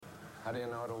How do you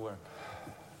know it'll work?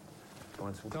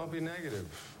 Don't be negative.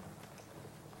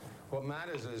 What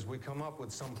matters is we come up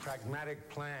with some pragmatic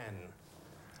plan.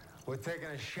 We're taking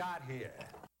a shot here.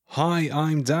 Hi,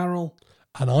 I'm Daryl.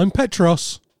 And I'm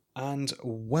Petros. And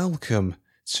welcome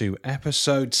to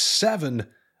episode 7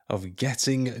 of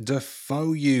Getting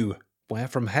Defoe You, where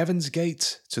from Heaven's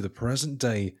Gate to the present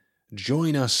day,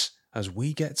 join us as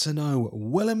we get to know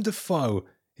Willem Dafoe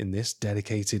in this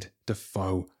dedicated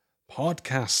Defoe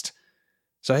podcast.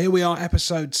 So here we are,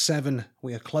 episode 7.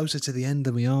 We are closer to the end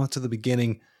than we are to the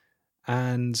beginning.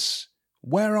 And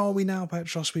where are we now,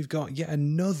 Petros? We've got yet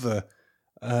another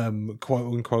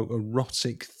quote-unquote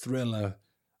erotic thriller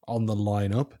on the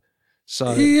lineup.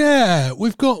 So yeah,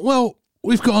 we've got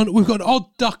an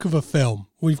odd duck of a film.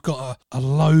 We've got a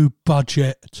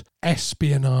low-budget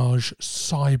espionage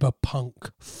cyberpunk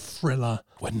thriller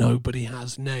where nobody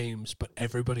has names, but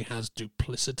everybody has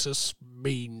duplicitous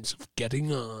means of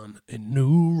getting on in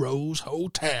New Rose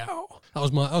Hotel. That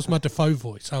was my Defoe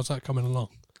voice. How's that coming along?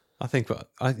 I think,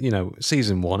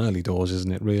 season 1, early doors,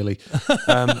 isn't it, really?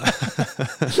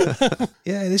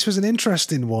 Yeah, this was an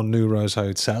interesting one, New Rose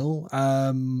Hotel.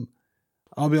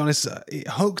 I'll be honest, it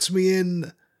hooked me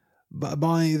in by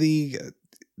the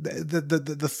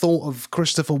thought of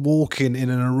Christopher Walken in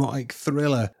an erotic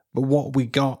thriller, but what we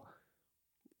got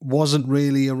wasn't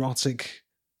really erotic.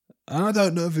 And I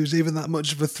don't know if it was even that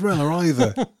much of a thriller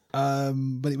either.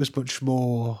 But it was much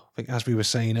more, I think, as we were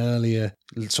saying earlier,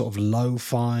 sort of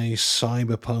lo-fi,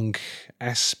 cyberpunk,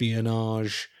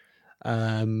 espionage.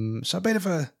 So a bit of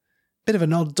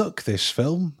an odd duck, this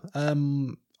film.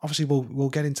 Obviously, we'll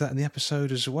get into that in the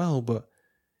episode as well. But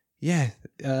yeah,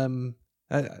 a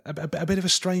bit of a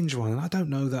strange one, and I don't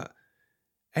know that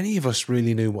any of us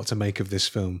really knew what to make of this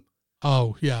film.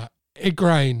 Oh yeah,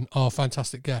 Igraine, our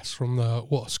fantastic guest from the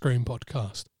What a Scream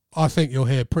podcast, I think you'll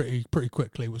hear pretty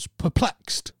quickly, was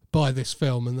perplexed by this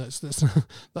film, and that's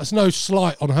no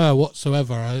slight on her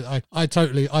whatsoever. I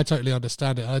totally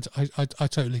understand it. I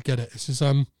totally get it. This is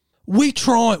we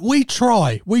try,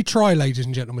 ladies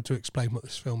and gentlemen, to explain what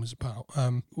this film is about.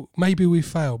 Maybe we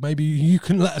fail. Maybe you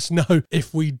can let us know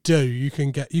if we do. You can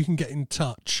get in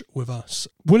touch with us.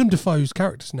 Willem Dafoe's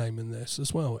character's name in this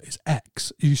as well is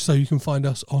X. So you can find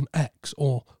us on X,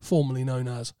 or formerly known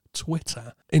as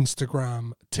Twitter,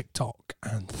 Instagram, TikTok,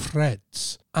 and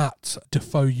Threads at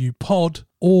DefoeUPod,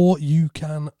 or you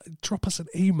can drop us an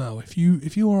email if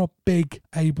you are a big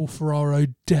Abel Ferraro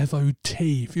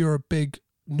devotee. If you're a big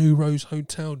New Rose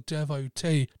Hotel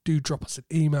devotee, do drop us an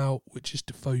email, which is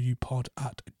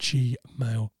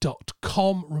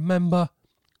defoeupod@gmail.com. Remember,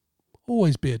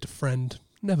 always be a friend,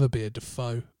 never be a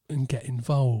Defoe, and get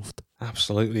involved.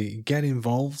 Absolutely, get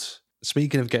involved.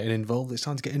 Speaking of getting involved, it's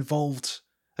time to get involved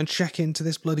and check into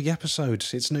this bloody episode.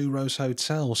 It's New Rose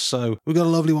Hotel, so we've got a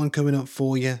lovely one coming up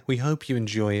for you. We hope you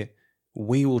enjoy it.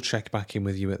 We will check back in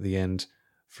with you at the end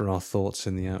for our thoughts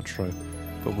in the outro,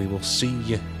 but we will see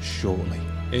you shortly.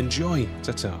 Enjoy.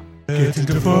 Ta-ta. Getting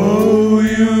to know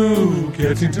you,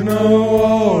 getting to know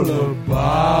all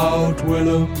about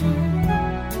Willem.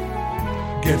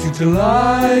 Getting to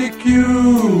like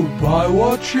you by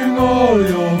watching all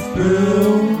your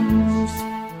films.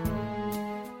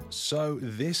 So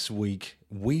this week,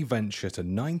 we venture to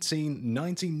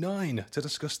 1999 to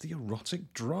discuss the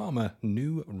erotic drama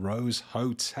New Rose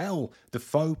Hotel.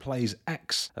 Defoe plays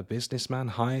X, a businessman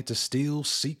hired to steal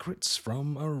secrets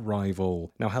from a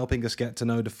rival. Now, helping us get to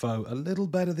know Defoe a little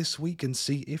better this week and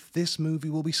see if this movie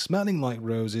will be smelling like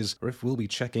roses or if we'll be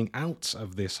checking out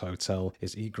of this hotel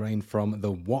is Igraine from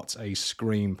the What a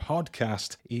Scream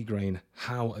podcast. Igraine,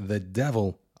 how the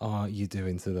devil are you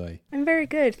doing today? I'm very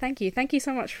good, thank you. Thank you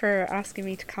so much for asking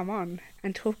me to come on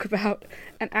and talk about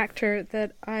an actor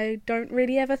that I don't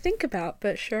really ever think about,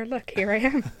 but sure, look, here I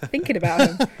am, thinking about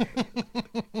him.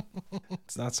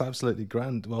 That's absolutely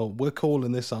grand. Well, we're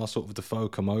calling this our sort of Defoe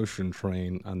commotion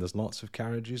train, and there's lots of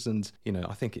carriages, and,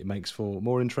 I think it makes for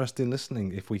more interesting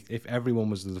listening. If everyone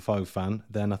was a Defoe fan,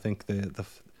 then I think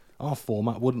our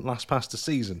format wouldn't last past a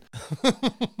season.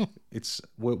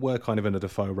 We're kind of in a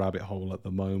Defoe rabbit hole at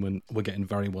the moment. We're getting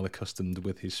very well accustomed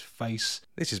with his face.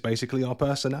 This is basically our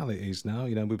personalities now.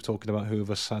 We were talking about who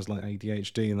of us has like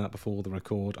ADHD and that before the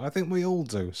record. I think we all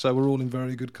do. So we're all in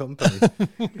very good company.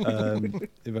 In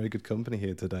very good company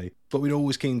here today. But we're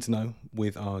always keen to know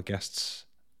with our guests,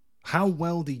 how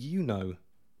well do you know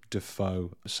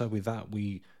Defoe? So with that,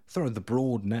 we throw the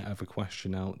broad net of a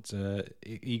question out.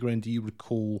 Igraine, do you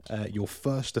recall your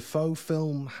first Defoe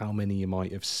film? How many you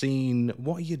might have seen?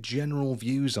 What are your general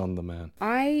views on the man?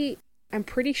 I am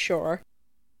pretty sure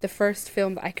the first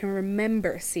film that I can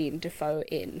remember seeing Defoe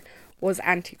in was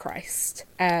Antichrist,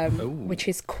 which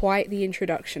is quite the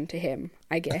introduction to him,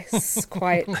 I guess.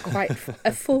 quite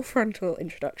a full frontal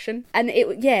introduction. And it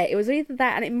was either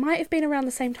that, and it might have been around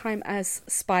the same time as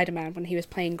Spider-Man when he was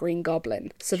playing Green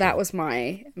Goblin. So that was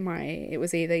it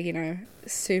was either, you know,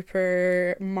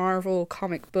 super Marvel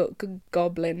comic book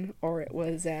Goblin, or it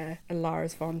was a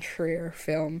Lars von Trier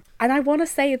film. And I want to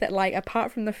say that, like,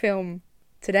 apart from the film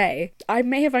today, I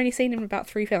may have only seen him in about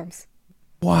 3 films.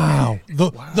 Wow.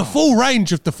 The full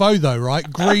range of Defoe, though,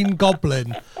 right? Green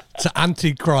Goblin to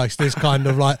Antichrist is kind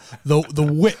of like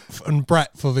the width and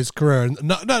breadth of his career. And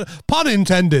no, pun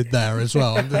intended there as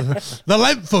well. The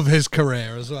length of his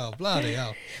career as well. Bloody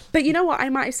hell. But you know what? I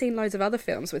might have seen loads of other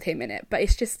films with him in it, but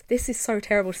it's just, this is so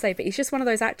terrible to say, but he's just one of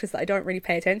those actors that I don't really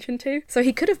pay attention to. So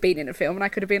he could have been in a film and I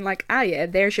could have been like, ah, yeah,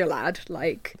 there's your lad.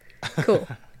 Like, cool.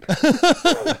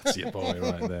 That's your boy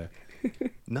right there.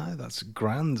 No, that's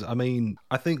grand. I mean,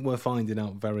 I think we're finding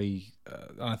out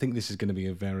I think this is going to be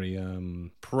a very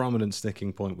prominent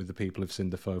sticking point with the people who've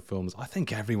seen Defoe films. I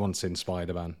think everyone's seen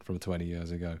Spider-Man from 20 years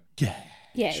ago.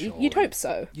 Yeah, you'd hope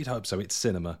so. You'd hope so. It's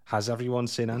cinema. Has everyone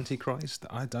seen Antichrist?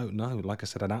 I don't know. Like I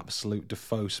said, an absolute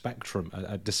Defoe spectrum,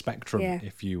 a spectrum,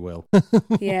 if you will.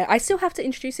 Yeah, I still have to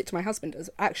introduce it to my husband.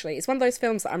 Actually, it's one of those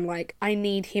films that I'm like, I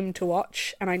need him to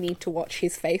watch, and I need to watch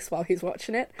his face while he's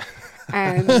watching it.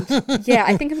 And yeah,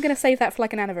 I think I'm going to save that for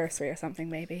like an anniversary or something,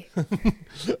 maybe.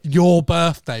 Your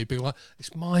birthday, be like,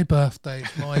 it's my birthday,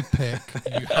 it's my pick.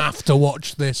 You have to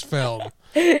watch this film.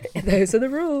 Those are the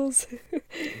rules.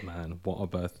 Man, what a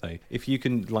birthday. If you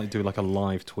can do like a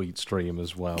live tweet stream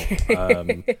as well.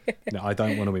 I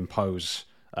don't want to impose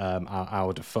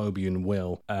our Dephobian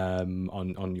will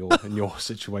on your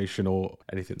situation or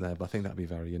anything there, but I think that'd be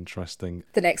very interesting.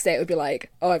 The next day it would be like,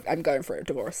 oh, I'm going for a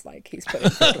divorce. Like, he's put in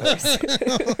for a divorce.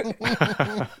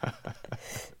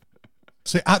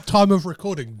 See, at time of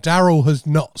recording, Daryl has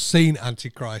not seen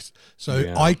Antichrist,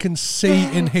 so I can see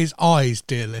in his eyes,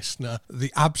 dear listener,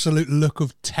 the absolute look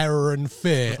of terror and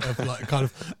fear of like kind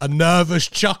of a nervous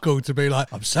chuckle to be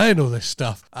like, I'm saying all this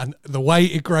stuff, and the way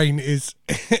Igraine is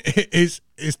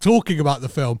talking about the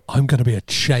film, I'm going to be a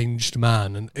changed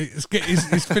man, and it's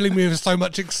filling me with so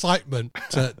much excitement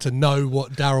to know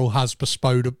what Daryl has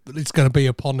bestowed. It's going to be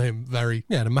upon him in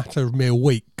a matter of mere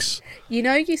weeks. You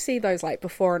know, you see those like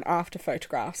before and after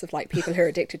photographs of like people who are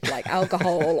addicted to like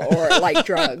alcohol or like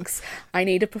drugs. I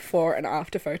need a before and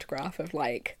after photograph of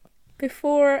like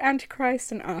before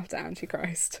Antichrist and after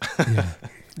Antichrist.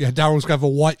 Yeah, Daryl's going to have a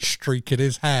white streak in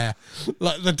his hair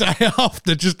like the day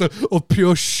after, just of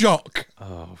pure shock.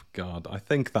 Oh, God. I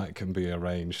think that can be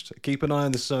arranged. Keep an eye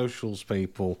on the socials,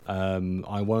 people.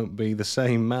 I won't be the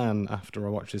same man after I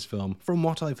watch this film. From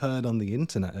what I've heard on the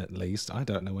internet, at least, I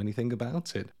don't know anything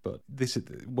about it. But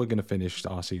we're going to finish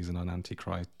our season on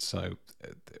Antichrist, so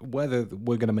whether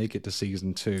we're going to make it to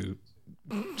season 2,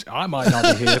 I might not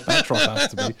be here. Petros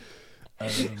has to be.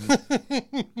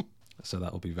 So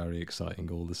that'll be very exciting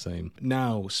all the same.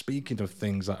 Now, speaking of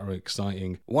things that are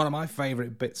exciting, one of my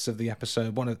favourite bits of the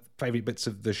episode, one of the favourite bits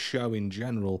of the show in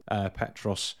general,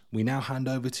 Petros, we now hand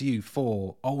over to you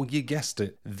for, oh, you guessed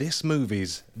it, this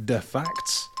movie's The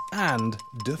Facts and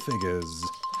The Figures.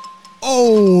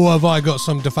 Oh, have I got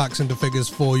some facts and figures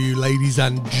for you, ladies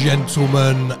and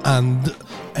gentlemen, and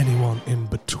anyone in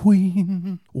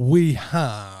between. We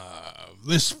have...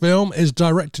 This film is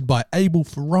directed by Abel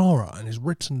Ferrara and is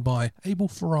written by Abel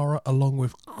Ferrara along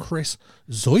with Chris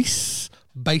Zoyce,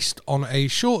 based on a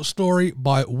short story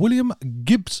by William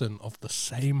Gibson of the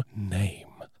same name.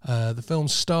 The film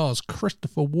stars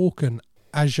Christopher Walken,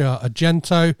 Asia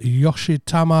Argento,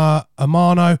 Yoshitama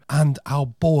Amano, and our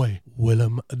boy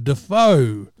Willem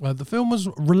Dafoe. The film was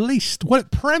released,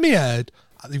 it premiered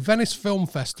at the Venice Film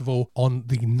Festival on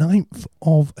the 9th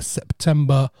of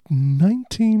September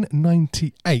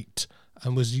 1998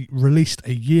 and was released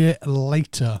a year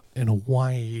later in a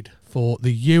wide for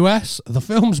the US. The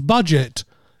film's budget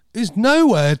is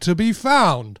nowhere to be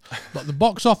found, but the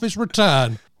box office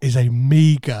return is a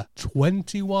meager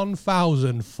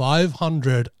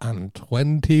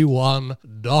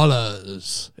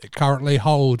 $21,521. It currently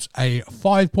holds a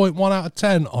 5.1 out of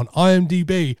 10 on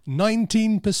IMDb,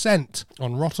 19%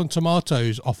 on Rotten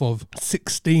Tomatoes off of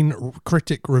 16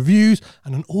 critic reviews,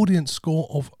 and an audience score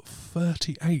of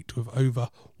 38 with over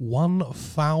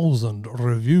 1,000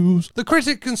 reviews. The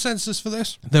critic consensus for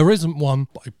this, there isn't one,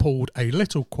 but I pulled a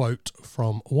little quote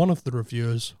from one of the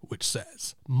reviewers which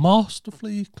says,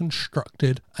 masterfully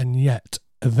constructed and yet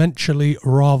eventually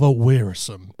rather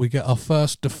wearisome. We get our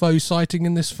first Dafoe sighting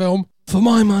in this film, for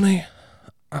my money,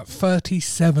 at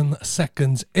 37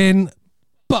 seconds in,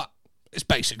 but it's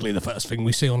basically the first thing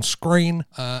we see on screen.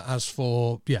 As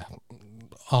for,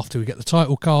 after we get the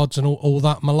title cards and all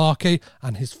that malarkey.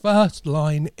 And his first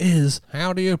line is,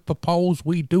 "How do you propose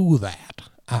we do that?"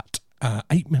 At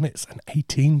 8 minutes and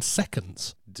 18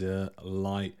 seconds.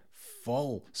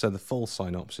 Delightful. So the full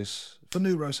synopsis for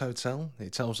New Rose Hotel,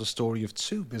 it tells the story of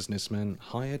two businessmen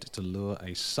hired to lure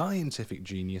a scientific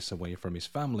genius away from his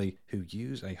family who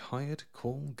use a hired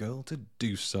call girl to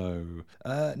do so.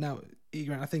 Now,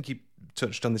 Egan, I think you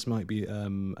touched on this, might be a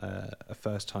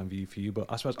first-time view for you, but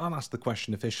I suppose I'll ask the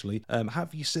question officially.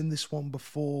 Have you seen this one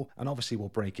before? And obviously we'll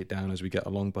break it down as we get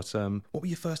along, but what were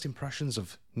your first impressions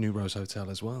of New Rose Hotel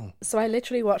as well? So I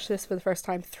literally watched this for the first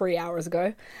time 3 hours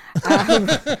ago.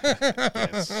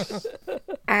 Yes.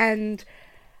 And,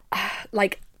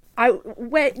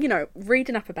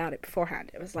 reading up about it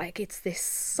beforehand, it was like, it's this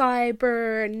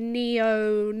cyber,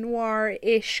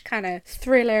 neo-noir-ish kind of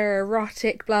thriller,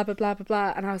 erotic, blah, blah, blah, blah,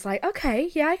 blah. And I was like,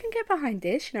 okay, yeah, I can get behind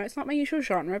this. It's not my usual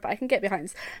genre, but I can get behind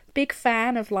this. Big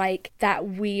fan of, that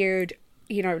weird,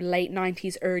 late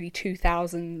 90s, early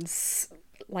 2000s,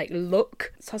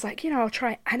 look. So I was like, I'll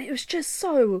try it. And it was just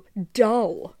so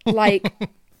dull.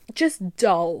 Just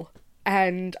dull.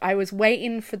 And I was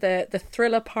waiting for the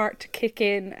thriller part to kick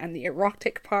in and the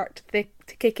erotic part to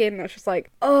kick in. I was just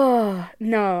like, oh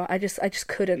no, I just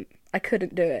couldn't. I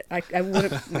couldn't do it. I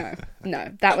wouldn't.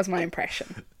 No. That was my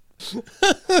impression.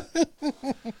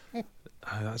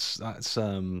 That's.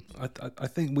 I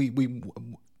think we.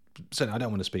 So I don't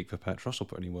want to speak for Petros or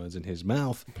put any words in his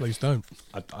mouth. Please don't.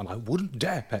 And I wouldn't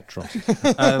dare, Petros.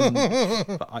 But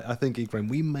I think, Ephraim,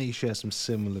 we may share some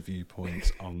similar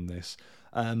viewpoints on this.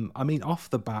 Off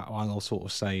the bat, I'll sort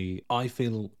of say I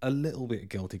feel a little bit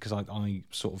guilty because I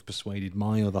sort of persuaded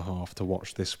my other half to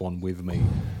watch this one with me.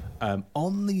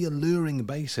 On the alluring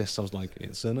basis, I was like,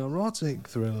 it's an erotic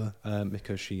thriller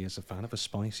because she is a fan of a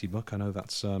spicy book. I know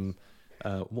that's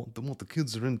what the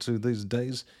kids are into these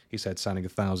days, he said, sounding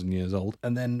 1,000 years old.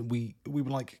 And then we were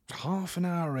like half an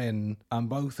hour in, and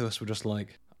both of us were just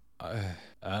like,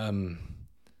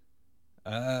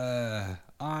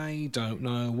 I don't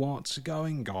know what's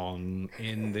going on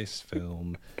in this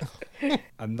film.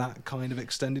 And that kind of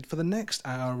extended for the next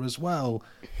hour as well.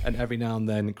 And every now and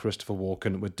then Christopher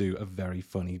Walken would do a very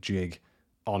funny jig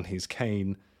on his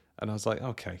cane. And I was like,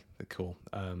 okay, cool.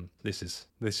 This is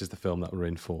the film that we're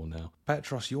in for now.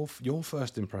 Petros, your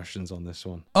first impressions on this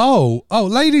one? Oh,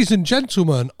 ladies and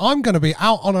gentlemen, I'm going to be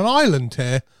out on an island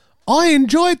here. I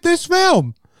enjoyed this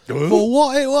film. For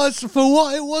what it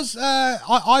was,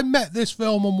 I met this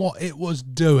film on what it was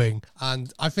doing,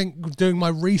 and I think doing my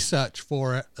research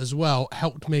for it as well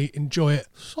helped me enjoy it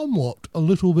somewhat, a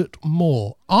little bit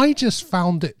more. I just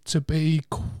found it to be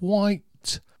quite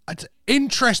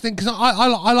interesting because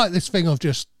I like this thing of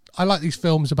I like these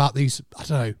films about these, I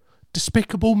don't know,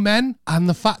 despicable men, and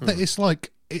the fact that it's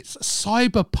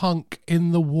cyberpunk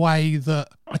in the way that,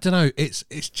 I don't know,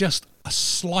 it's just a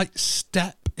slight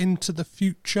step into the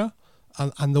future,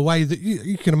 and the way that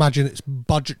you can imagine it's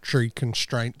budgetary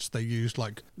constraints. They use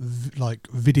like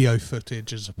video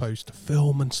footage as opposed to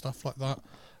film and stuff like that.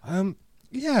 I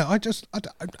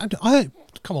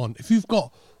come on, if you've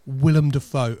got Willem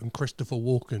Dafoe and Christopher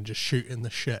Walken just shooting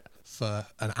the shit for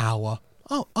an hour,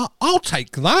 I'll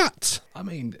take that. I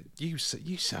mean, you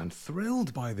sound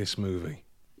thrilled by this movie.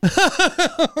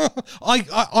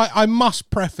 I must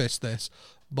preface this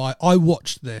by I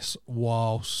watched this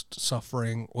whilst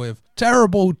suffering with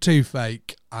terrible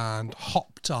toothache and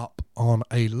hopped up on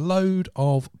a load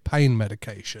of pain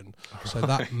medication. So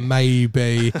that may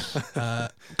be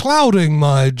clouding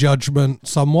my judgment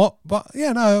somewhat. But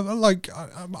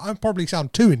I probably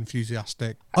sound too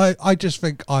enthusiastic. I just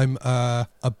think I'm a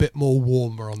bit more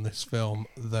warmer on this film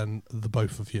than the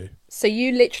both of you. So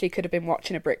you literally could have been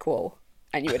watching a brick wall.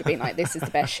 And you would have been like, this is the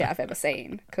best shit I've ever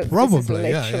seen.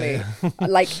 Probably, literally,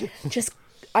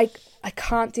 I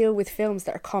can't deal with films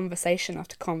that are conversation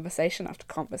after conversation after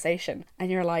conversation.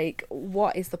 And you're like,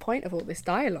 what is the point of all this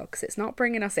dialogue? Because it's not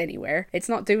bringing us anywhere. It's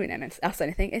not doing us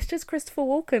anything. It's just Christopher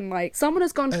Walken. Like, someone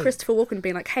has gone to Christopher Walken and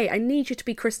been like, hey, I need you to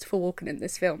be Christopher Walken in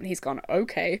this film. And he's gone,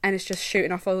 okay. And it's just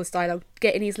shooting off all this dialogue,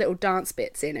 getting these little dance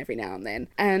bits in every now and then.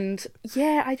 And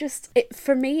yeah,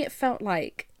 for me, it felt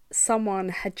like someone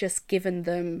had just given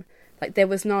them, like, there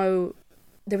was no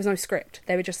script.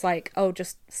 They were just like, oh,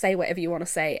 just say whatever you want to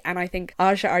say. And I think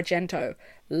Asia Argento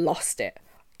lost it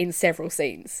in several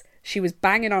scenes. She was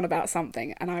banging on about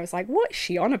something and I was like, what is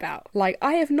she on about? Like,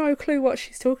 I have no clue what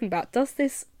she's talking about. Does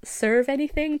this serve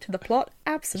anything to the plot?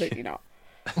 Absolutely not.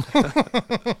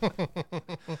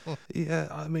 Yeah,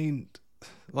 I mean,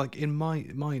 Like in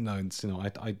my notes,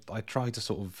 I try to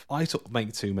sort of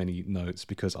make too many notes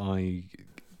because I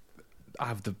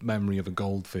have the memory of a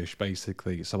goldfish,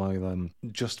 basically. So I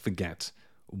just forget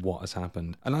what has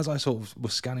happened. And as I sort of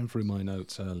was scanning through my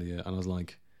notes earlier, and I was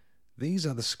like, these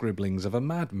are the scribblings of a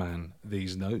madman,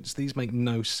 these notes. These make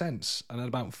no sense. And at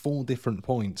about 4 different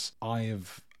points, I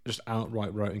have just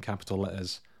outright wrote in capital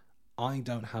letters, I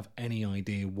don't have any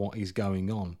idea what is going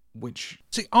on. Which...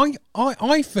 See,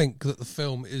 I think that the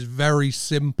film is very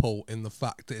simple in the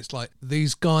fact that it's like,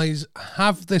 these guys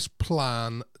have this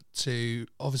plan to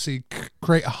obviously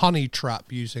create a honey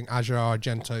trap using Asia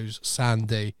Argento's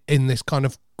Sandy in this kind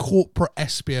of corporate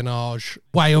espionage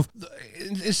way of,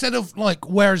 instead of like,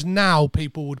 whereas now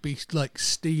people would be like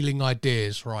stealing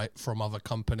ideas, right, from other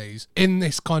companies, in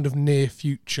this kind of near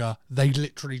future, they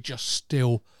literally just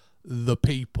steal the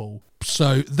people.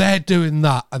 So they're doing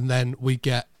that, and then we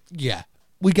get the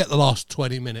last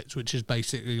 20 minutes, which is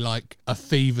basically like a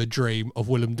fever dream of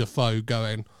Willem Dafoe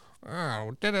going,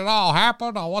 oh, did it all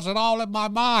happen, or was it all in my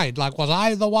mind? Like, was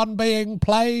I the one being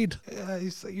played? Yeah,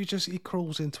 he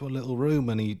crawls into a little room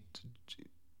and he,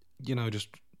 just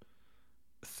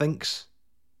thinks.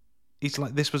 He's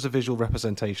like, this was a visual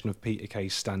representation of Peter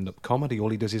Kay's stand-up comedy. All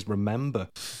he does is remember.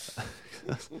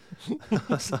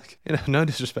 That's like, no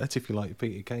disrespect if you like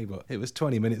Peter Kay, but it was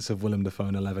 20 minutes of Willem Dafoe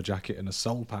in a leather jacket and a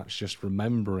soul patch just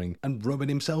remembering and rubbing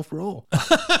himself raw.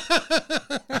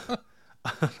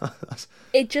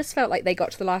 It just felt like they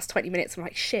got to the last 20 minutes and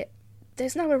like, shit,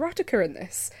 there's no erotica in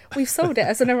this. We've sold it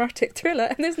as an erotic thriller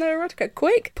and there's no erotica.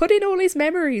 Quick, put in all his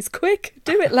memories. Quick,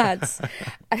 do it, lads.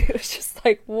 And it was just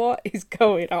like, what is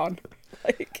going on?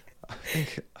 Like,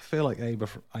 I feel like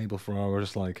Abel Ferrara were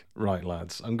just like, right,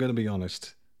 lads, I'm going to be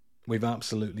honest. We've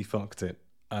absolutely fucked it.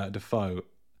 Defoe,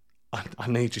 I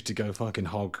need you to go fucking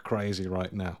hog crazy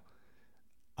right now.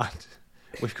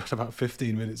 We've got about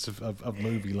 15 minutes of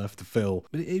movie left to fill.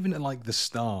 But even at like the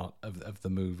start of the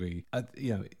movie,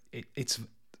 it's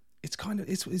kind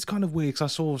of weird, because I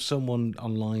saw someone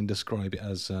online describe it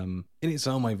as in its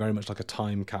own way very much like a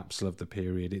time capsule of the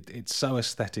period. It's so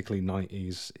aesthetically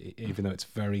 90s, even though it's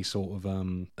very sort of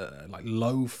like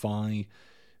lo-fi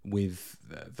with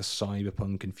the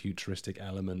cyberpunk and futuristic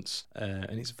elements,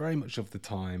 and it's very much of the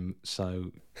time.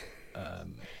 So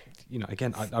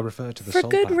again, I refer to the for soul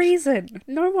good patch. reason.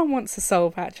 No one wants a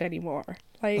soul patch anymore.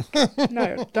 Like,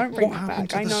 no, don't bring that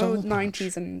back. I know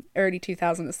 90s and early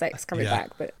 2000 aesthetics coming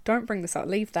back, but don't bring this up.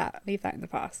 Leave that in the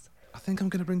past. I think I'm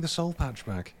going to bring the soul patch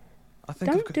back.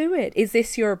 Don't do it. Is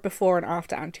this your before and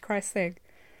after Antichrist thing?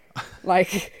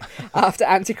 Like, after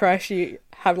Antichrist, you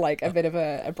have like a bit of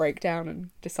a breakdown and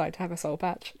decide to have a soul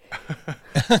patch.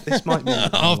 This might be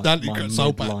After my Antichrist,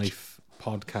 soul patch. midlife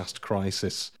podcast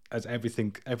crisis, as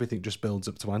everything just builds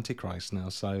up to Antichrist now.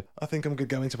 So I think I'm going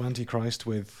to go into Antichrist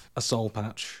with a soul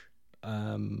patch.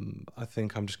 I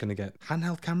think I'm just going to get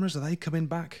handheld cameras. Are they coming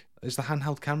back? Is the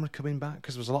handheld camera coming back?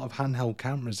 Because there was a lot of handheld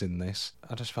cameras in this.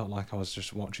 I just felt like I was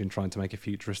just trying to make a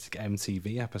futuristic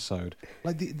MTV episode.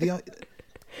 Like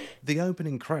the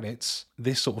opening credits,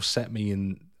 this sort of set me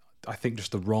in, I think,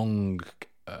 just the wrong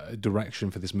direction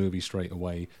for this movie straight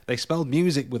away. They spelled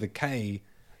music with a K,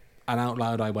 and out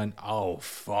loud I went, oh,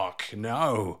 fuck,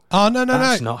 no. Oh, no.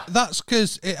 Not... That's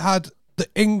because it had the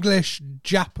English,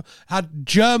 had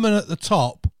German at the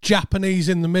top, Japanese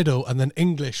in the middle, and then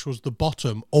English was the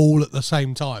bottom, all at the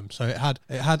same time. So it had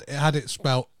it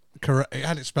spelt correct. It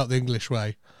had it spelt the English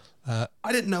way. I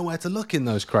didn't know where to look in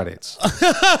those credits.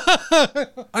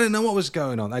 I didn't know what was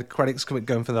going on. I had credits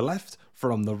going from the left,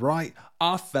 from the right.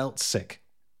 I felt sick.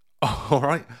 All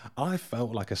right, I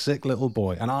felt like a sick little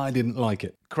boy, and I didn't like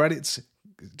it. Credits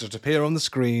just appear on the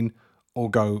screen or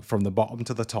go from the bottom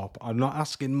to the top. I'm not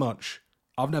asking much.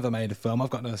 I've never made a film. I've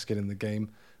got no skin in the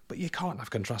game. But you can't have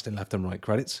contrasting left and right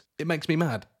credits. It makes me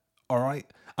mad. All right,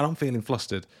 and I'm feeling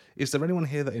flustered. Is there anyone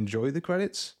here that enjoyed the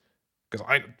credits? Because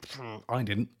I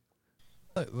didn't.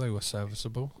 They were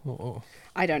serviceable.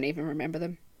 I don't even remember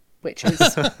them, which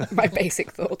is my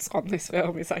basic thoughts on this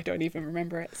film, is I don't even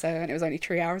remember it. And it was only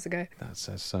 3 hours ago. That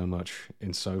says so much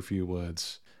in so few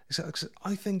words.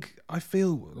 I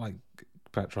feel like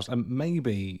Petros, and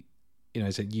maybe,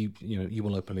 you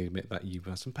will openly admit that you've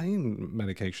had some pain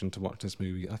medication to watch this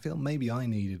movie. I feel maybe I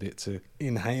needed it to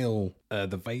inhale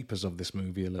the vapors of this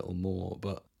movie a little more,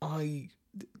 but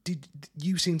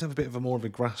you seem to have a bit of more of a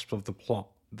grasp of the plot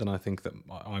than I think that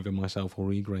either myself or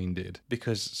Egrain did,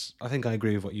 because I think I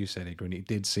agree with what you said, Egrain. It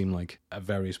did seem like at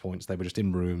various points they were just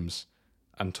in rooms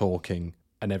and talking,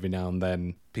 and every now and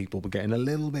then people were getting a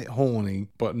little bit horny,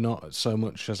 but not so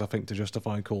much as I think to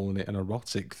justify calling it an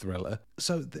erotic thriller.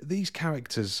 So these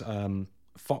characters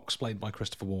Fox played by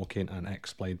Christopher Walken and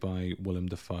X played by Willem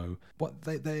Dafoe. What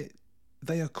they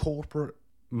are corporate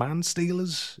man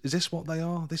stealers? Is this what they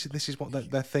are? This is what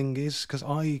their thing is? Because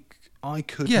I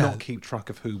could not keep track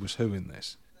of who was who in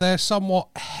this. They're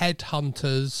somewhat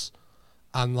headhunters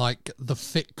and like the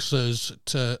fixers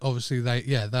to, obviously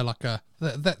they're like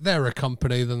they're a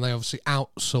company, then they obviously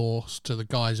outsource to the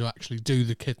guys who actually do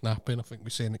the kidnapping. I think we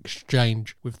see an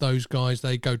exchange with those guys.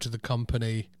 They go to the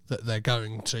company that they're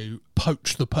going to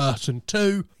poach the person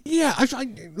to. Yeah,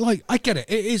 I get it.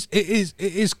 It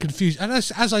is confusing. And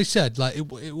as I said, like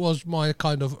it was my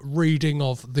kind of reading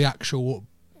of the actual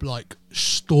like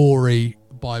story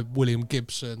by William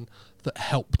Gibson that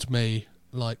helped me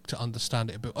like to understand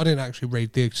it a bit. I didn't actually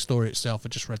read the story itself. I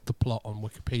just read the plot on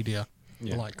Wikipedia,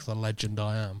 like the legend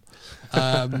I am.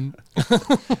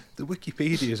 The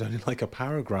Wikipedia is only like a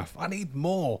paragraph. I need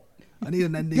more. I need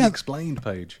an ending explained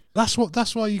page. That's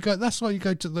why you go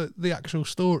to the actual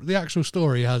story. The actual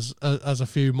story has a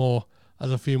few more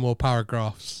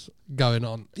paragraphs going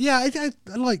on. Yeah, I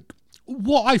like.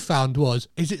 What I found is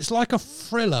it's like a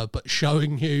thriller, but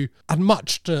showing you, and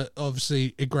much to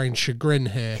obviously Igrain's chagrin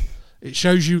here, it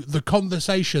shows you the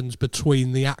conversations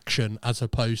between the action as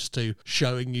opposed to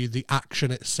showing you the action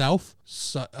itself.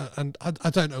 So, and I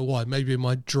don't know why. Maybe in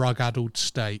my drug-addled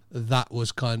state, that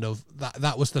was kind of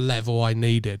that was the level I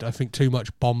needed. I think too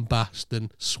much bombast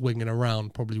and swinging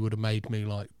around probably would have made me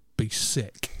like be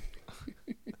sick.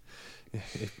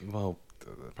 Well,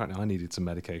 apparently I needed some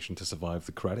medication to survive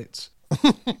the credits.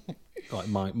 Like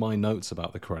my notes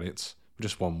about the credits were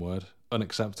just one word: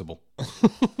 unacceptable.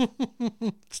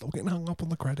 Still getting hung up on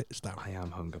the credits, though. I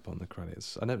am hung up on the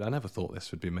credits. I never thought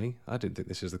this would be me. I didn't think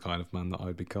this is the kind of man that I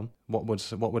would become. What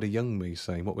would a young me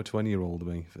say? What would 20-year-old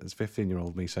me,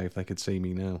 15-year-old me say if they could see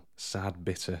me now? Sad,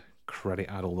 bitter,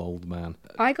 credit-addled old man.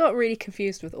 I got really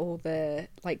confused with all the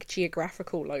like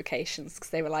geographical locations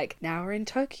because they were like, now we're in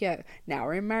Tokyo, now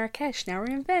we're in Marrakesh, now we're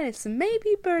in Venice, and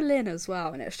maybe Berlin as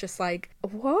well. And it was just like,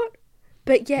 what?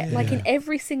 But yet, like in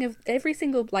every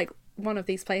single like one of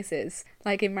these places,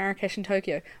 like in Marrakesh and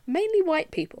Tokyo, mainly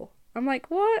white people. I'm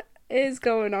like, what is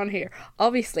going on here?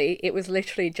 Obviously, it was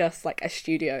literally just like a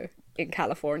studio in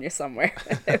California somewhere.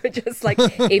 They were just like,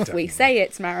 if we say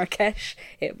it's Marrakesh,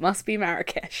 it must be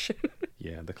Marrakesh.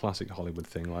 Yeah, the classic Hollywood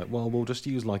thing, like, well, we'll just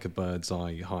use like a bird's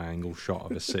eye high-angle shot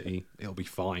of a city. It'll be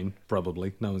fine,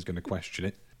 probably. No one's going to question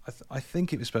it. I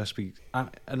think it was supposed to be,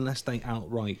 unless they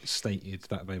outright stated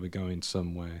that they were going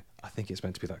somewhere, I think it's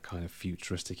meant to be that kind of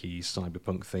futuristic-y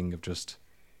cyberpunk thing of just,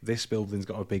 this building's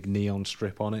got a big neon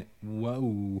strip on it.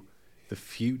 Whoa, the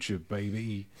future,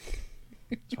 baby.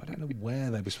 So I don't know where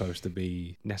they were supposed to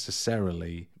be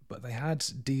necessarily, but they had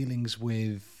dealings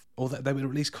with, or they were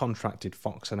at least contracted,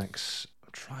 Fox and X.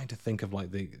 I'm trying to think of like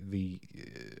the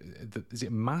is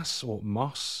it Mass or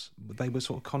Moss? They were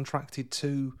sort of contracted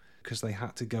to, because they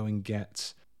had to go and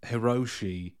get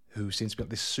Hiroshi, who seems to be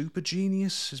like this super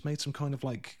genius, has made some kind of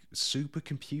like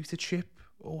supercomputer chip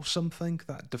or something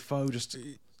that Dafoe just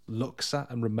looks at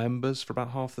and remembers for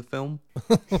about half the film.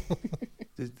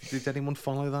 Did anyone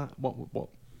follow that?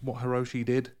 What Hiroshi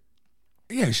did?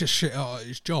 Yeah, it's just shit out at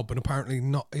his job, and apparently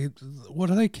not. What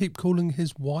do they keep calling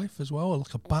his wife as well?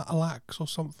 Like a battle axe or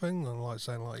something, and like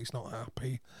saying like he's not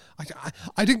happy.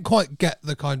 I didn't quite get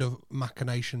the kind of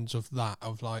machinations of that,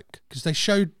 of like, because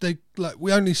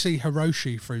we only see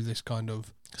Hiroshi through this kind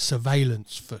of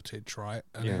surveillance footage, right?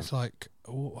 And it's like,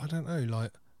 I don't know,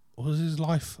 like, was his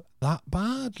life that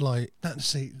bad? Like,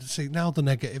 see now the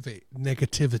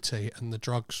negativity and the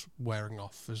drugs wearing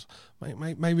off is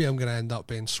maybe I'm going to end up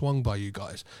being swung by you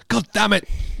guys. God damn it!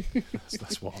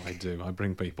 That's what I do. I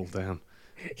bring people down.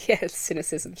 Yeah,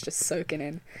 cynicism's just soaking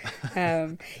in.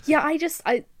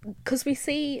 Because we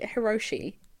see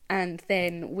Hiroshi and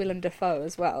then Willem Dafoe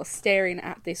as well staring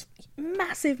at this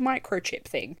massive microchip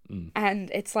thing,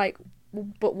 and it's like,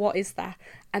 but what is that?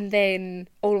 And then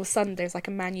all of a sudden there's like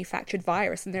a manufactured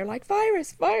virus, and they're like,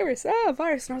 virus, virus. And I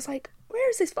was like, where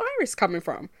is this virus coming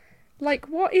from? Like,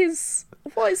 what is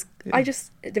it was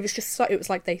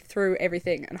like they threw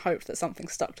everything and hoped that something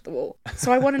stuck to the wall.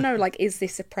 So I want to know, like, is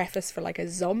this a preface for like a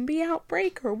zombie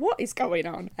outbreak, or what is going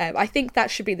on? I think that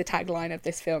should be the tagline of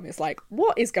this film, is like,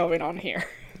 what is going on here?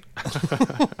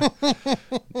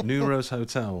 New Rose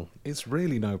Hotel. It's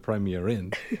really no Premier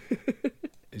Inn.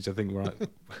 Is I think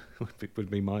would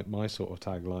be my sort of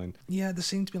tagline. Yeah, there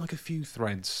seem to be like a few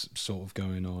threads sort of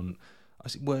going on.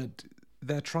 Where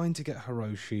they're trying to get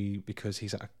Hiroshi because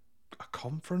he's at a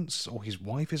conference, or his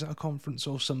wife is at a conference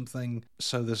or something.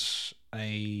 So there's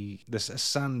a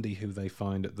Sandy who they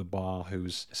find at the bar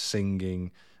who's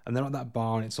singing, and they're at that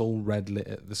bar and it's all red lit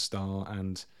at the start,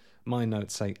 and my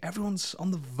notes say everyone's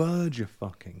on the verge of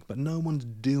fucking, but no one's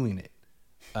doing it.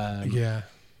 Yeah.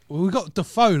 Well, we got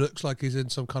Defoe looks like he's in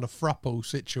some kind of throuple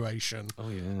situation. Oh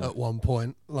yeah. At one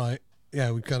point, like,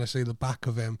 yeah, we kind of see the back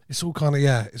of him. It's all kind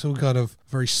of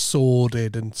very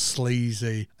sordid and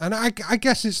sleazy. And I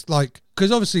guess it's like,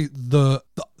 because obviously the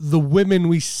women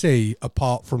we see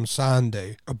apart from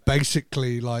Sandy are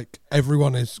basically like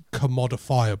everyone is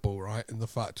commodifiable, right? In the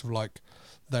fact of like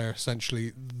they're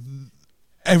essentially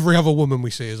every other woman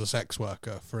we see is a sex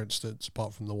worker, for instance,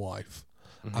 apart from the wife.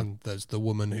 Mm-hmm. And there's the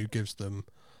woman who gives them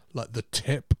like the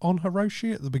tip on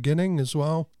Hiroshi at the beginning as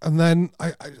well. And then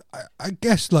I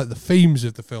guess like the themes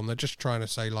of the film, they're just trying to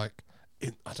say like,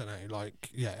 I don't know, like,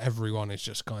 yeah, everyone is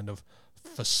just kind of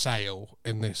for sale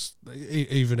in this,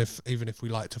 even if we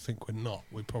like to think we're not,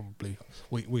 we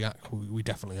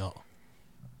definitely are.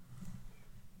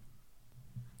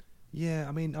 Yeah,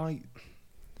 I mean, I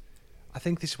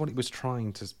think this is what it was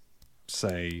trying to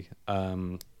say,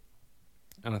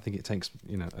 and I think it takes,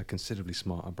 a considerably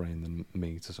smarter brain than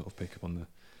me to sort of pick up on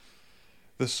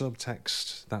the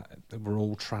subtext that we're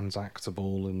all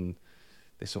transactable, and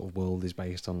this sort of world is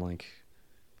based on like,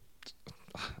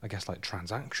 I guess, like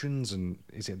transactions, and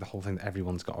is it the whole thing that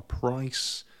everyone's got a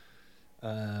price,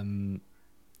 and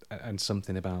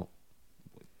something about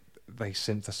they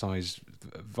synthesize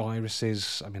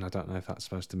viruses. I mean, I don't know if that's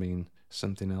supposed to mean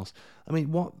something else. I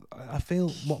mean, what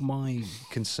my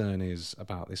concern is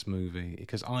about this movie,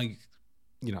 because I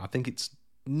think it's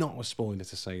not a spoiler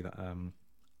to say that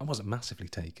I wasn't massively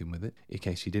taken with it, in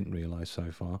case you didn't realise so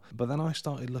far. But then I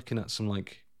started looking at some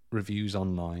like reviews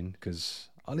online, because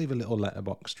I leave a little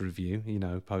letterboxed review,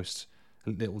 post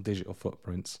little digital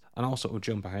footprints, and I'll sort of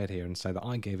jump ahead here and say that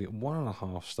I gave it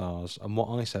 1.5 stars, and what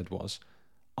I said was,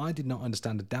 I did not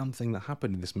understand a damn thing that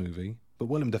happened in this movie, but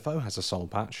Willem Dafoe has a soul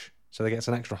patch, so they get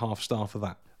an extra 0.5 star for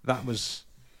that. That was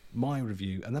my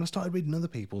review, and then I started reading other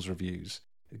people's reviews,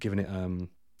 giving it,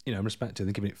 respective,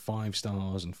 they're giving it 5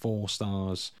 stars and 4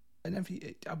 stars,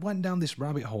 and I went down this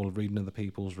rabbit hole of reading other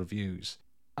people's reviews,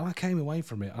 and I came away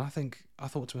from it, and I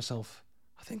thought to myself,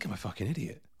 I think I'm a fucking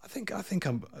idiot. I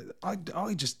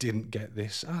just didn't get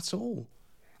this at all.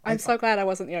 I'm so glad I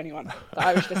wasn't the only one.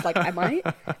 I was just like, am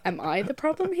I the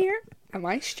problem here? Am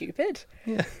I stupid?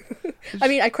 Yeah. I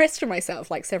mean, I question myself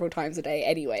like several times a day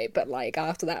anyway, but like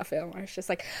after that film, I was just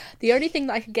like, the only thing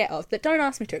that I could get off, that don't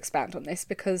ask me to expand on this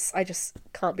because I just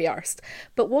can't be arsed,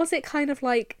 but was it kind of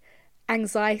like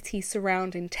anxiety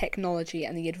surrounding technology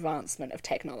and the advancement of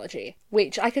technology,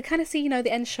 which I could kind of see,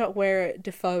 the end shot where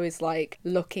Defoe is like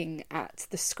looking at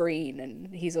the screen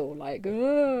and he's all like,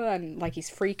 oh, and like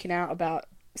he's freaking out about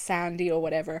Sandy or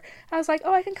whatever. I was like,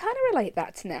 oh, I can kind of relate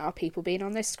that to now, people being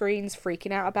on their screens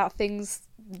freaking out about things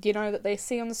that they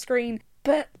see on the screen,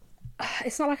 but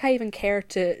it's not like I even care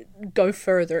to go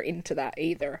further into that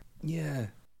either. Yeah,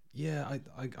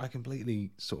 I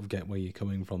completely sort of get where you're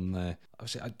coming from there.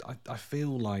 Obviously, I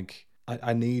feel like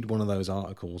I need one of those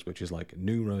articles which is like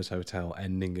New Rose Hotel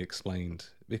ending explained,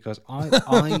 because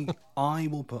I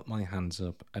will put my hands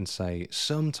up and say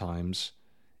sometimes,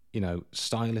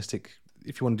 stylistic,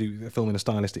 if you want to do a film in a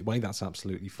stylistic way, that's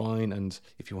absolutely fine, and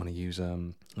if you want to use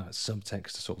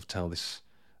subtext to sort of tell this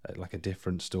like a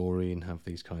different story and have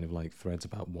these kind of like threads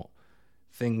about what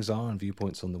things are and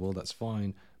viewpoints on the world, that's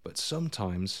fine. But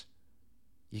sometimes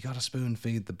you gotta spoon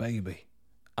feed the baby,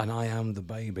 and I am the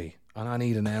baby, and I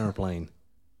need an aeroplane.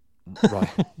 Right.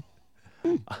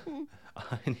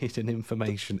 I need an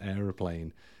information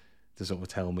aeroplane to sort of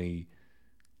tell me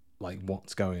like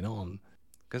what's going on,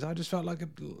 because I just felt like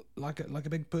a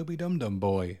big poopy dum dum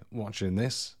boy watching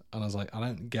this, and I was like, I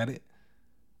don't get it,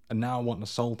 and now I want a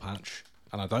soul patch,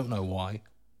 and I don't know why.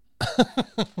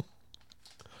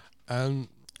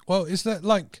 Well, is that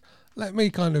like? Let me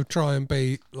kind of try and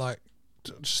be like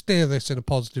steer this in a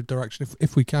positive direction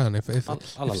if we can, if it's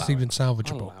even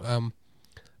salvageable.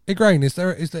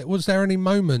 Igraine, was there any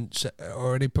moments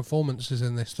or any performances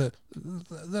in this that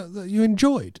you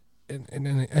enjoyed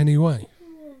in any way?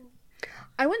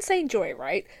 I wouldn't say enjoy,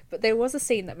 right? But there was a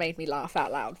scene that made me laugh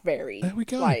out loud. There we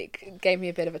go. Like, gave me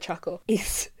a bit of a chuckle.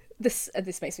 This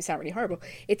makes me sound really horrible.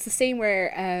 It's the scene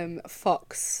where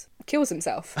Fox kills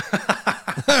himself.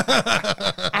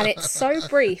 And it's so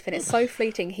brief and it's so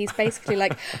fleeting. He's basically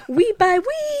like, wee by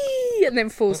wee, and then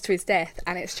falls to his death.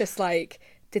 And it's just like,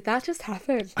 did that just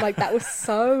happen? Like, that was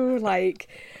so, like,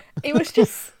 it was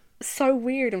just so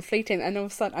weird and fleeting. And all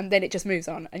of a sudden, and then it just moves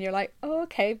on. And you're like, oh,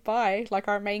 okay, bye. Like,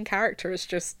 our main character is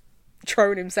just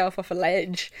thrown himself off a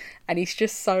ledge, and he's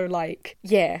just so like,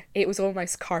 yeah, it was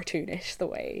almost cartoonish the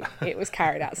way it was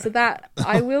carried out. So that,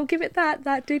 I will give it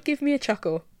that did give me a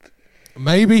chuckle.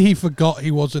 Maybe he forgot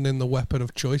he wasn't in the Weapon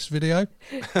of Choice video,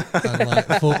 and like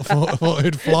thought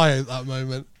he'd fly at that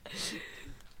moment.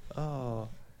 Oh,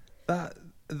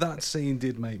 that scene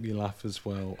did make me laugh as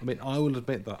well. I mean, I will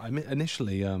admit that. I mean,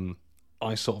 initially,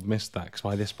 I sort of missed that because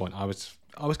by this point, I was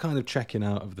kind of checking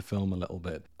out of the film a little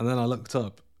bit, and then I looked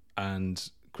up, and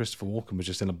Christopher Walken was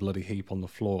just in a bloody heap on the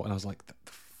floor, and I was like, "The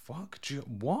fuck?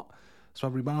 What?" So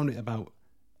I rewound it about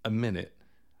a minute,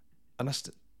 and I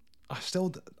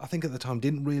think at the time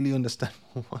didn't really understand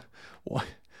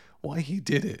why he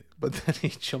did it, but then he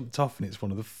jumped off, and it's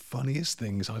one of the funniest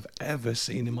things I've ever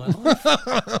seen in my life.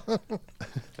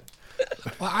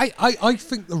 I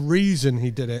think the reason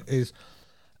he did it is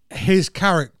his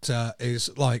character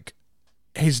is like,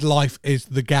 his life is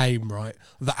the game, right?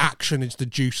 The action is the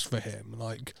juice for him.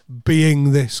 Like,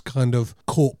 being this kind of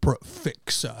corporate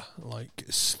fixer, like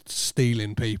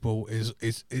stealing people is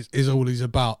all he's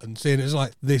about. And seeing it's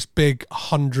like this big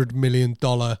 $100 million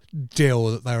deal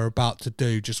that they were about to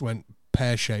do just went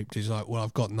pear-shaped. He's like, well,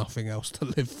 I've got nothing else to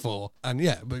live for. And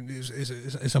yeah, but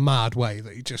it's a mad way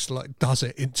that he just like does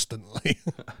it instantly.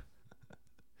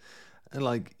 And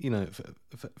like, you know,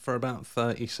 for about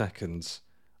 30 seconds,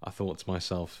 I thought to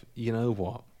myself, you know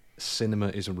what? Cinema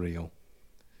is real.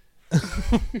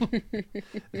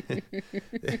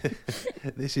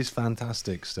 This is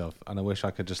fantastic stuff, and I wish I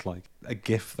could just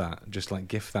gift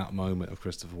that moment of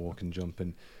Christopher Walken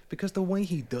jumping, because the way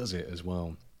he does it as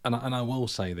well. And I will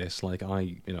say this, like,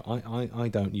 I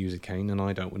don't use a cane, and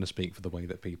I don't want to speak for the way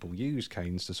that people use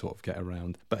canes to sort of get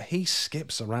around, but he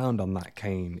skips around on that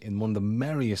cane in one of the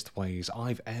merriest ways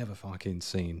I've ever fucking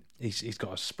seen. He's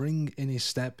got a spring in his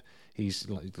step. He's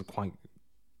like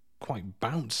quite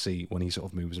bouncy when he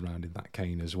sort of moves around in that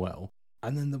cane as well.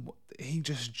 And then he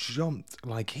just jumped,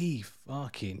 like he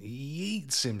fucking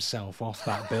yeets himself off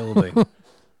that building.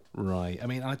 Right. I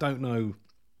mean, I don't know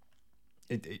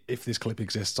if this clip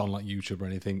exists on like YouTube or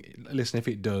anything. Listen, if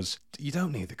it does, you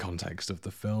don't need the context of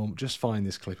the film. Just find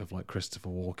this clip of like Christopher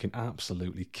Walken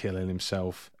absolutely killing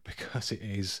himself, because it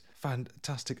is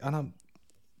fantastic. And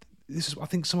I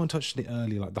think someone touched on it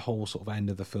earlier, like the whole sort of end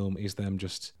of the film is them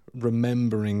just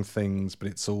remembering things, but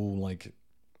it's all like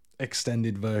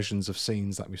extended versions of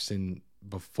scenes that we've seen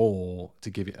before to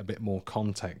give it a bit more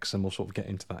context, and we'll sort of get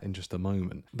into that in just a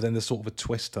moment. But then there's sort of a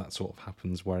twist that sort of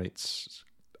happens where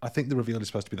I think the reveal is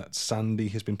supposed to be that Sandy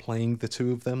has been playing the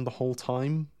two of them the whole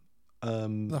time.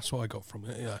 That's what I got from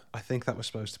it, yeah. I think that was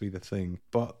supposed to be the thing.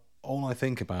 But all I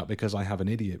think about, because I have an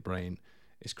idiot brain,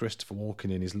 is Christopher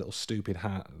Walken in his little stupid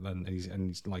hat and he's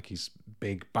like his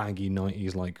big baggy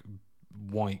 90s like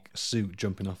white suit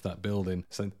jumping off that building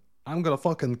saying, "I'm gonna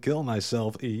fucking kill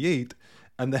myself, yeet."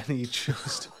 And then he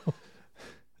just...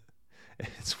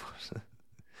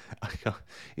 I can't...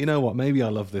 You know what? Maybe I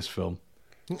love this film.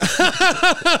 All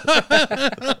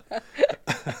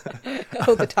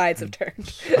the tides have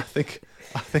turned. I think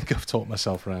I've talked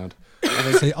myself around.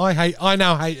 See, I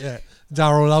now hate it.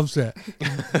 Daryl loves it.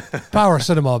 Power of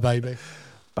cinema, baby.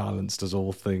 Balanced as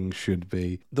all things should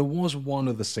be. There was one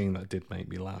other scene that did make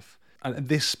me laugh. And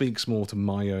this speaks more to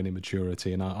my own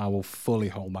immaturity, and I will fully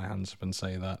hold my hands up and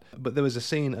say that. But there was a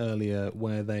scene earlier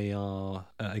where they are,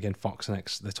 again, Fox and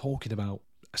X, they're talking about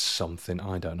something,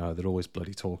 I don't know, they're always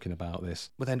bloody talking about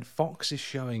this. But then Fox is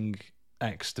showing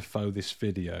X Defoe this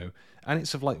video, and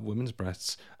it's of like women's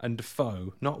breasts, and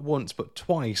Defoe, not once but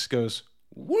twice, goes,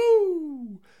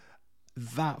 "Woo!"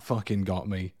 That fucking got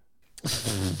me.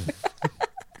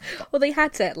 Well, they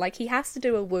had to, like, he has to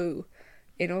do a woo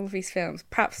in all of his films.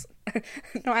 Perhaps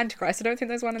not Antichrist, I don't think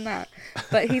there's one in that,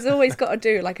 but he's always got to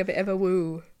do like a bit of a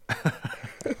woo.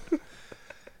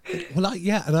 Well, like,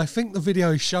 yeah, and I think the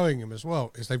video is showing him as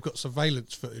well is they've got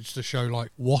surveillance footage to show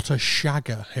like what a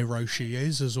shagger Hiroshi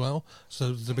is as well.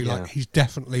 So to be like, he's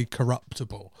definitely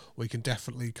corruptible. We can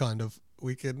definitely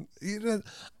you know,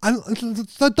 and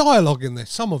the dialogue in this,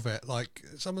 some of it, like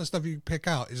some of the stuff you pick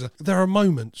out is there are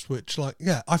moments which, like,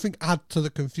 yeah, I think add to the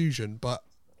confusion. But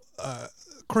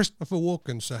Christopher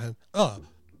Walken saying, "Oh,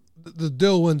 the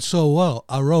deal went so well.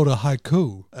 I wrote a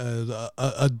haiku.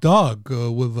 A dog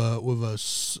with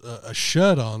a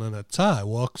shirt on and a tie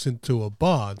walks into a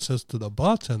bar and says to the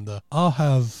bartender, 'I'll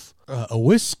have a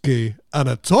whiskey and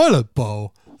a toilet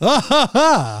bowl.' Ah ha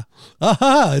ha! Ah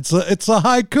ha! It's a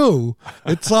haiku.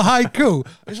 It's a haiku."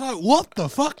 It's like, what the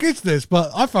fuck is this?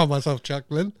 But I found myself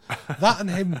chuckling. That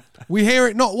and him, we hear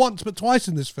it not once but twice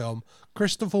in this film.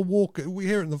 Christopher Walken, we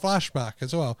hear it in the flashback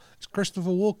as well. It's Christopher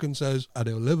Walken says, and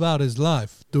he'll live out his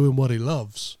life doing what he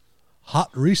loves.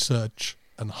 Hot research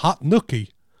and hot nookie.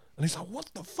 And he's like, what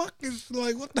the fuck is,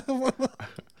 like, what the fuck?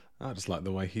 I just like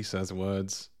the way he says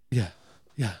words. Yeah,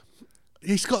 yeah.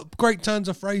 He's got great turns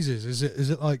of phrases. Is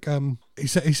it like he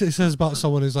says about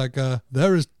someone who's like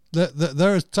they're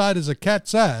as tight as a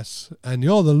cat's ass, and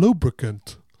you're the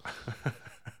lubricant.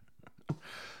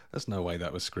 There's no way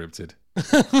that was scripted.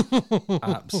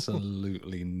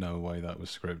 Absolutely no way that was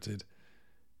scripted.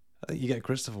 I think you get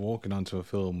Christopher Walken onto a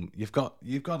film, you've got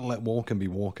to let Walken be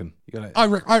Walken. I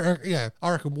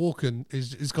reckon Walken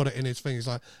is got it in his thing. He's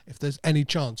like, if there's any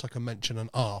chance I can mention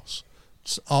an arse,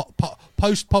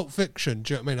 post Pulp Fiction.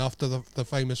 Do you know what I mean? After the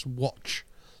famous watch,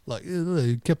 like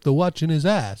he kept the watch in his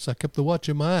ass. I kept the watch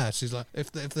in my ass. He's like,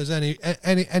 if there's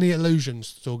any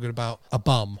allusions to talking about a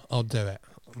bum, I'll do it.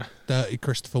 Dirty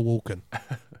Christopher Walken.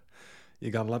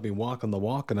 You gotta let me walk on the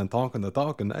walking and talking the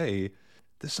talking. Hey,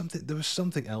 there was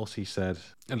something else he said.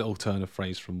 A little turn of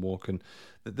phrase from Walken.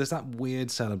 There's that weird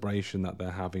celebration that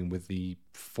they're having with the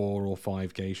 4 or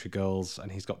 5 geisha girls,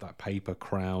 and he's got that paper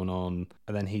crown on,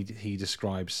 and then he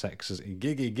describes sex as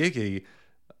giggy.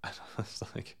 And I was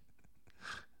like,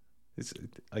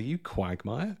 are you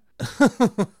Quagmire?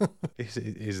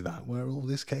 Is that where all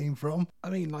this came from?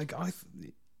 I mean, like,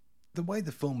 the way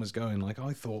the film was going, like,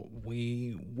 I thought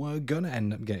we were gonna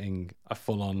end up getting a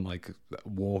full-on, like,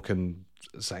 Walken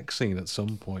sex scene at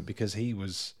some point, because he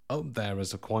was up there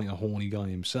as quite a horny guy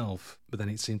himself. But then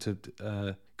it seemed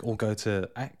to all go to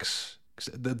X.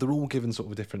 They're all given sort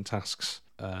of different tasks,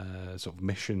 sort of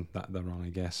mission that they're on, I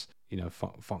guess. You know,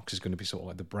 Fox is going to be sort of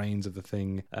like the brains of the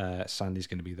thing. Sandy's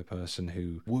going to be the person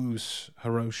who woos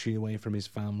Hiroshi away from his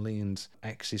family, and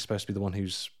X is supposed to be the one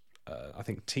who's, I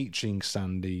think, teaching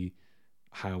Sandy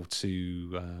how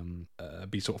to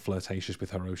be sort of flirtatious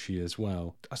with Hiroshi as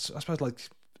well. I suppose, like,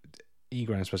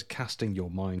 Egram, I suppose, casting your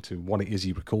mind to what it is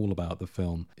you recall about the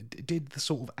film. Did the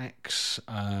sort of X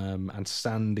and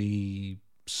Sandy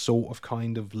sort of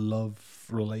kind of love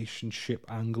relationship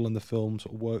angle in the film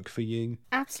sort of work for you?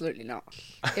 Absolutely not.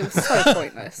 It was so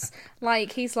pointless.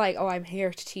 Like, he's like, oh, I'm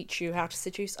here to teach you how to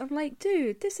seduce. I'm like,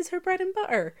 dude, this is her bread and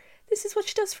butter. This is what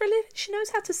she does for a living. She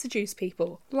knows how to seduce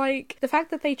people. Like, the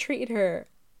fact that they treated her,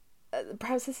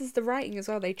 perhaps this is the writing as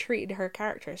well, they treated her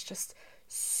character as just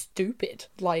stupid.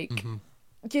 Like,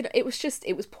 you know, it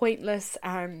was pointless,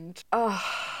 and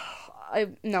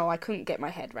I couldn't get my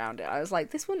head around it. I was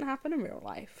like, this wouldn't happen in real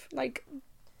life. Like,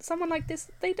 someone like this,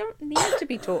 they don't need to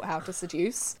be taught how to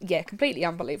seduce. Yeah, completely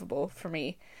unbelievable for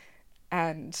me.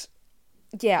 And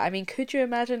yeah, I mean, could you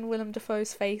imagine Willem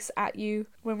Dafoe's face at you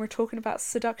when we're talking about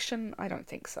seduction? I don't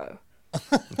think so.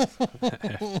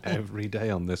 Every day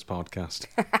on this podcast.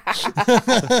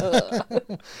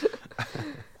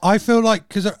 I feel like,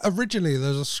 because originally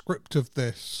there's a script of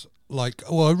this, like,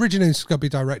 well, originally it's going to be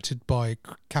directed by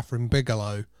Catherine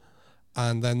Bigelow,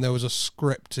 and then there was a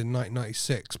script in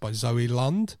 1996 by Zoe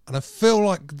Lund, and I feel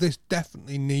like this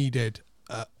definitely needed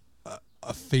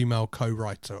a female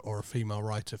co-writer or a female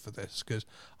writer for this, because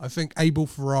I think Abel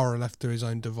Ferrara, left to his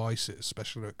own devices,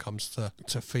 especially when it comes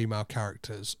to female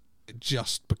characters, it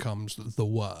just becomes the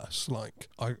worst. Like,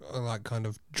 I like kind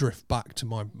of drift back to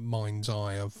my mind's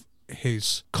eye of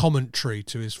his commentary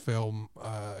to his film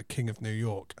King of New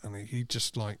York, and he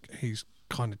just, like, he's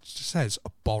kind of just says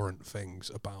abhorrent things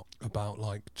about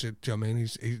like, do you know what I mean?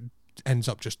 He ends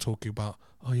up just talking about,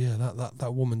 oh yeah,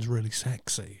 that woman's really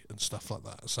sexy and stuff like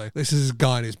that. So this is a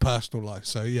guy in his personal life.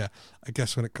 So yeah, I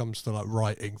guess when it comes to like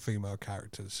writing female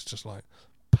characters, it's just like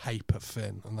paper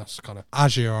thin, and that's kind of,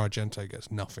 Asia Argento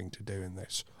gets nothing to do in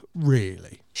this,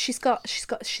 really. She's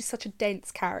such a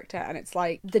dense character, and it's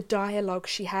like the dialogue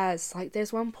she has, like,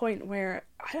 there's one point where,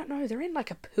 I don't know, they're in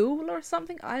like a pool or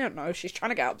something, I don't know, she's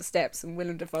trying to get up the steps and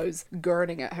Willem Dafoe's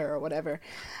girding at her or whatever,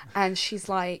 and she's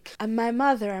like, and my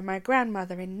mother and my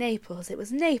grandmother in Naples, it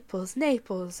was Naples,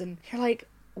 and you're like,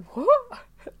 what?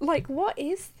 Like, what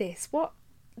is this? What?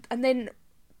 And then,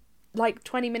 like,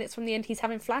 20 minutes from the end, he's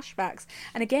having flashbacks,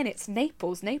 and again it's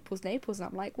Naples, and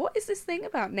I'm like, what is this thing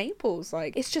about Naples?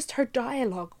 Like, it's just, her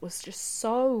dialogue was just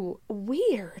so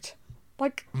weird,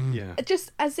 like, yeah,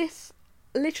 just as if,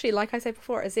 literally, like I said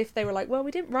before, as if they were like, well,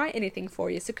 we didn't write anything for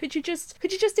you, so could you just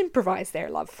improvise their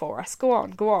love for us, go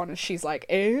on, and she's like,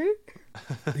 eh?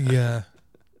 Yeah.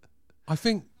 I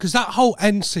think, because that whole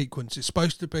end sequence is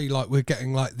supposed to be like, we're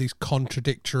getting like these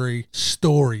contradictory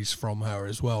stories from her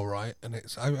as well, right? And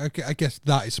it's, I guess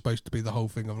that is supposed to be the whole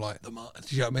thing of like, do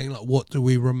you know what I mean? Like, what do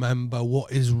we remember?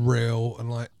 What is real?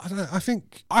 And like, I don't know, I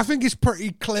think it's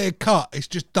pretty clear cut. It's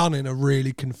just done in a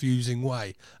really confusing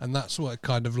way. And that's what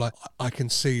kind of like, I can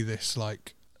see this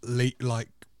like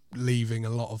leaving a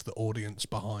lot of the audience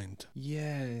behind.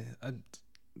 Yeah, and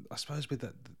I suppose with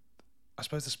that, I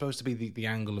suppose there's supposed to be the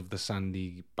angle of the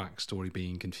Sandy backstory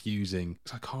being confusing.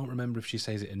 So I can't remember if she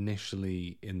says it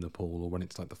initially in the pool or when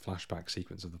it's like the flashback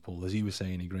sequence of the pool. As you were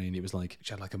saying, Igraine, it was like she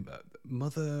had like a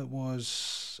mother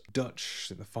was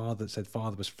Dutch. The father said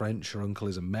father was French. Her uncle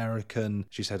is American.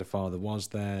 She said her father was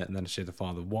there, and then she said her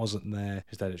father wasn't there.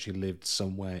 She said that she lived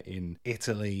somewhere in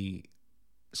Italy.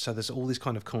 So there's all this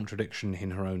kind of contradiction in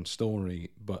her own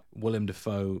story. But Willem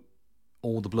Dafoe,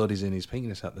 all the blood is in his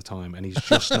penis at the time, and he's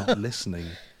just not listening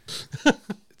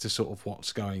to sort of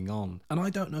what's going on. And I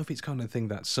don't know if it's kind of thing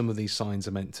that some of these signs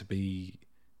are meant to be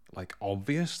like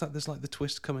obvious that there's like the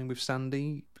twist coming with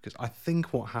Sandy, because I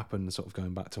think what happened, sort of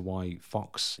going back to why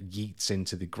Fox yeets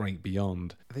into the great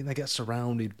beyond, I think they get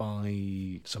surrounded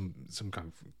by some kind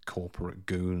of corporate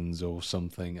goons or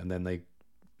something, and then they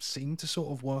seem to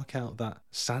sort of work out that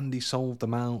Sandy sold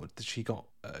them out, that she got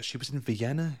she was in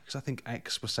Vienna, because I think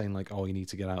X was saying like, oh, you need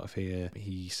to get out of here.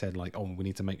 He said like, oh, we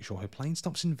need to make sure her plane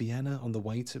stops in Vienna on the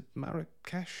way to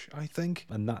Marrakesh, I think,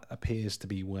 and that appears to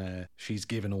be where she's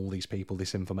given all these people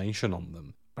this information on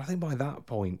them. But I think by that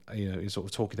point, you know, in sort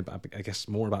of talking about, I guess,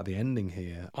 more about the ending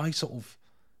here, I sort of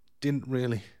didn't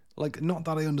really, like, not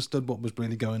that I understood what was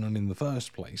really going on in the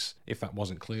first place, if that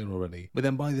wasn't clear already, but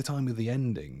then by the time of the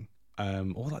ending,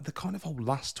 or like the kind of whole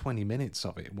last 20 minutes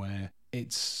of it, where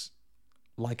it's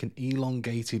like an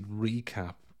elongated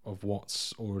recap of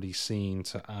what's already seen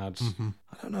to add,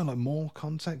 I don't know, like more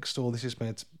context, or this is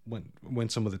meant when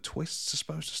some of the twists are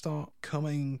supposed to start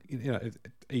coming. You know,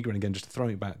 Egan, again, just to throw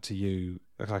it back to you,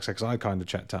 like I said, because I kind of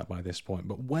checked out by this point,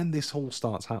 but when this all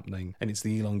starts happening and it's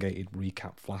the elongated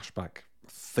recap flashback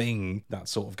thing that's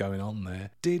sort of going on there,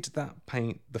 did that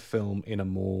paint the film in a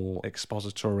more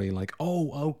expository, like,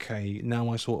 oh, okay, now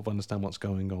I sort of understand what's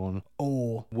going on?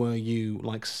 Or were you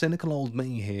like cynical old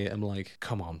me here and like,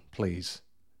 come on, please,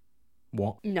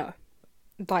 what? No,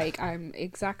 like, I'm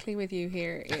exactly with you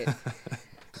here.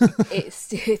 It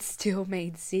still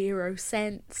made zero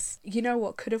sense. You know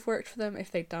what could have worked for them?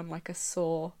 If they'd done like a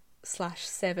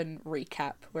Saw/7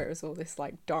 recap where it was all this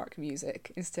like dark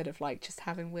music instead of like just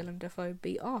having Willem Dafoe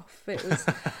beat off.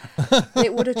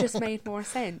 It would have just made more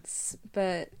sense.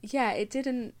 But yeah, it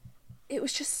didn't. It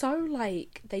was just so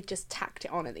like they just tacked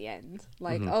it on at the end,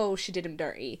 like, oh, she did him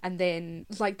dirty. And then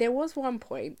like there was one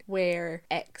point where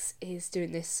X is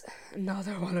doing this,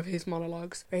 another one of his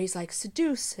monologues, where he's like,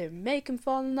 seduce him, make him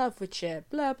fall in love with you,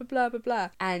 blah blah blah blah blah,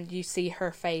 and you see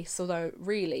her face, although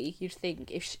really you'd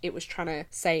think if it was trying to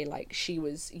say like she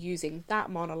was using that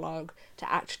monologue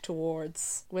to act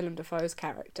towards Willem Dafoe's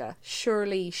character,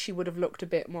 surely she would have looked a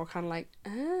bit more kind of like,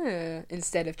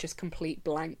 instead of just complete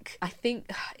blank. I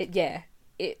think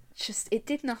it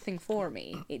did nothing for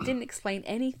me. It didn't explain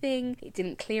anything, it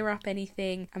didn't clear up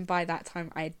anything, and by that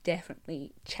time I had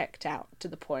definitely checked out to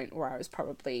the point where I was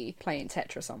probably playing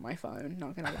Tetris on my phone,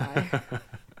 not gonna lie.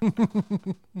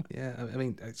 Yeah, I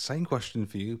mean, same question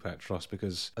for you, Petros,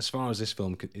 because as far as this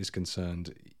film is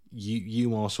concerned,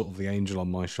 you are sort of the angel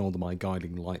on my shoulder, my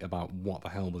guiding light about what the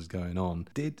hell was going on.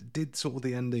 Did sort of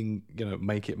the ending, you know,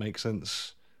 make it make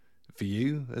sense for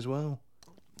you as well?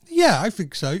 Yeah, I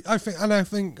think so. I think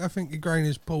Igraine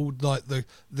has pulled like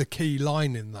the key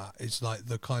line in that is like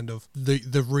the kind of the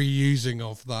reusing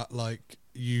of that like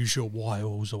usual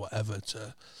wiles or whatever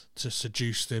to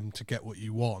seduce him to get what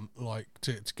you want, like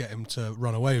to get him to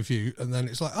run away with you, and then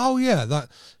it's like, oh yeah, that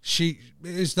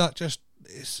it's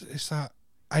that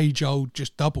age old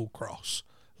just double cross.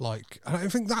 Like, I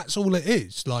think that's all it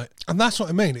is. Like, and that's what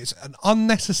I mean. It's an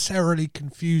unnecessarily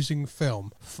confusing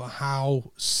film for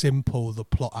how simple the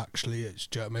plot actually is.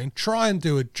 Do you know what I mean? Try and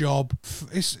do a job.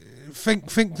 Think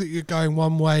that you're going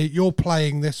one way. You're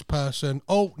playing this person.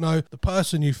 Oh no, the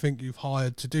person you think you've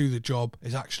hired to do the job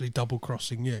is actually double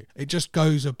crossing you. It just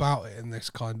goes about it in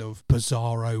this kind of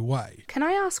bizarro way. Can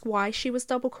I ask why she was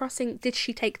double crossing? Did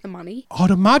she take the money? I'd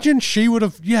imagine she would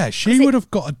have. Yeah, she would have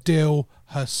got a deal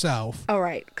herself. All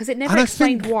right, because it never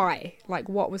explained why. Like,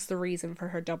 what was the reason for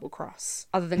her double cross,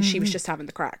 other than she was just having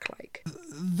the crack? Like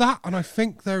that, and I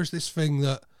think there is this thing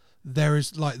that there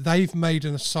is like they've made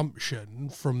an assumption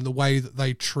from the way that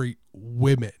they treat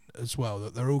women as well,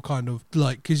 that they're all kind of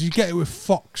like, because you get it with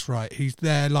Fox, right? He's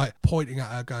there like pointing at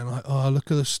her going like, oh,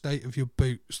 look at the state of your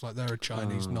boots, like they're a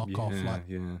Chinese knockoff, like,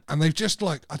 and they've just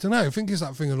like, I don't know, I think it's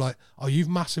that thing of like, oh, you've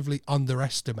massively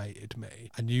underestimated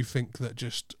me, and you think that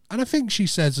just, and I think she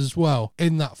says as well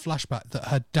in that flashback that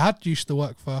her dad used to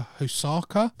work for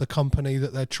Hosaka, the company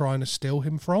that they're trying to steal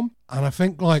him from. And I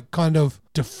think like kind of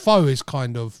Defoe is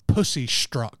kind of pussy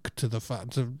struck to the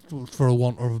fact, for a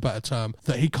want of a better term,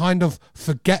 that he kind of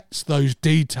forgets those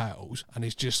details and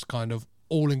is just kind of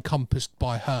all encompassed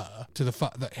by her, to the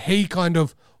fact that he kind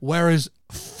of, whereas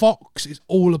Fox is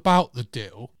all about the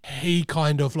deal, he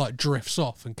kind of like drifts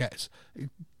off and gets,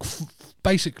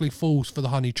 basically falls for the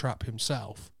honey trap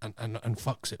himself and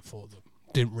fucks it for them.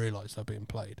 Didn't realise they're being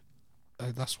played.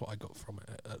 That's what I got from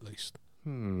it, at least.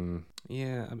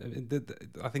 Yeah,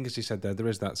 I think as you said there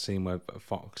is that scene where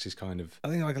Fox is kind of, I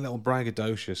think, like a little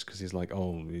braggadocious, because he's like,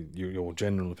 oh, your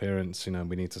general appearance, you know,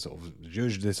 we need to sort of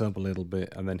judge this up a little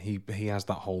bit. And then he has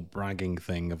that whole bragging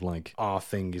thing of like, our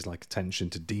thing is like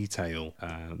attention to detail.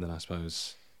 Then I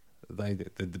suppose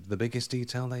the biggest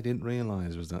detail they didn't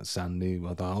realise was that Sandy,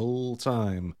 well, the whole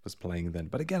time was playing then.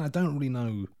 But again, I don't really know.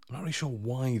 I'm not really sure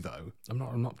why though.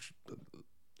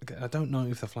 I don't know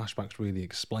if the flashbacks really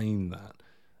explain that.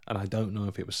 And I don't know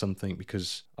if it was something,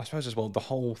 because I suppose as well, the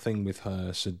whole thing with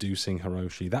her seducing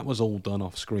Hiroshi, that was all done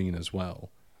off screen as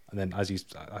well. And then, as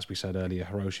we said earlier,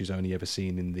 Hiroshi's only ever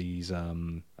seen in these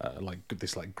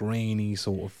like grainy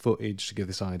sort of footage to give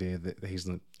this idea that he's,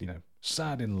 you know,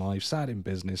 sad in life, sad in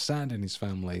business, sad in his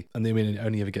family. And then we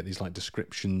only ever get these like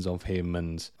descriptions of him.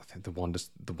 And I think the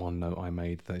one note I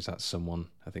made is that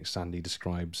I think Sandy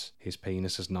describes his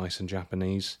penis as nice and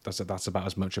Japanese. That's about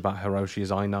as much about Hiroshi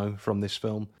as I know from this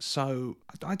film. So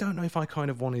I don't know if I kind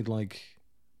of wanted like,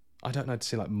 I don't know, to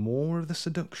see like more of the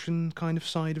seduction kind of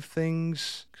side of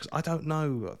things, because I don't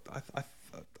know.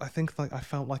 I think like I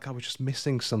felt like I was just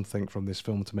missing something from this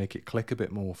film to make it click a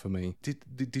bit more for me.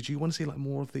 Did you want to see like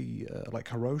more of the like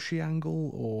Hiroshi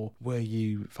angle, or were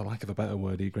you, for lack of a better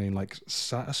word, Green, like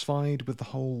satisfied with the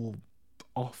whole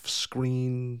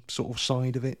off-screen sort of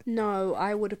side of it? No,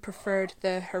 I would have preferred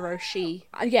the Hiroshi.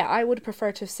 Yeah, I would have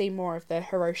preferred to see more of the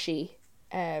Hiroshi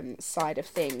side of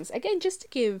things. Again, just to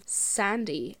give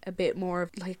Sandy a bit more of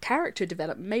like character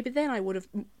development. Maybe then I would have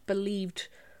believed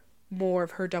more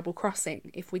of her double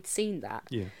crossing if we'd seen that.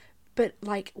 Yeah. But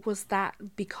like, was that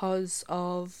because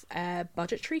of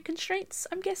budgetary constraints,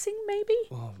 I'm guessing, maybe?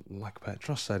 Well, like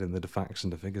Petros said in the facts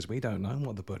and the figures, we don't know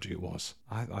what the budget was.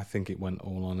 I think it went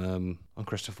all on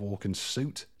Christopher Walken's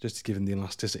suit, just to give him the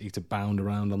elasticity to bound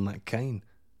around on that cane.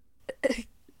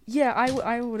 Yeah,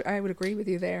 I would agree with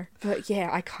you there. But yeah,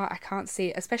 I can't see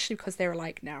it, especially because they were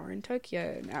like, now we're in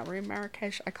Tokyo, now we're in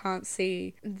Marrakesh. I can't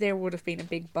see there would have been a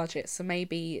big budget. So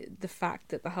maybe the fact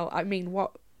that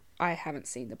I haven't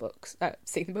seen the books,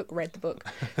 read the book,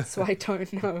 so I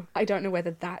don't know. I don't know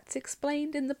whether that's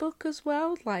explained in the book as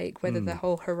well, like whether the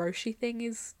whole Hiroshi thing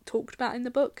is talked about in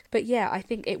the book. But yeah, I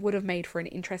think it would have made for an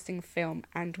interesting film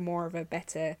and more of a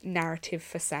better narrative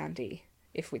for Sandy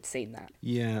if we'd seen that.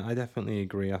 Yeah, I definitely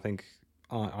agree. I think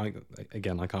I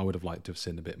would have liked to have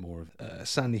seen a bit more of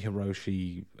Sandy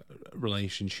Hiroshi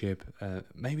relationship,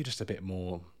 maybe just a bit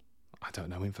more, I don't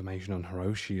know, information on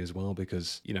Hiroshi as well,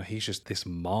 because, you know, he's just this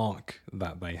mark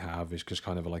that they have is just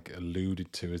kind of like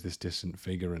alluded to as this distant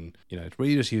figure, and, you know, it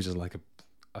really just uses like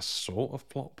a sort of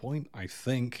plot point, I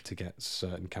think, to get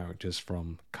certain characters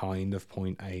from kind of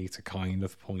point A to kind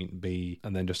of point B,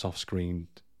 and then just off screen,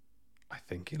 I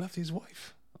think he left his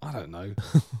wife. I don't know.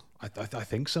 I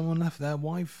think someone left their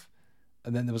wife.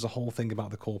 And then there was a whole thing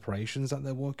about the corporations that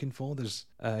they're working for. There's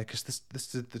because this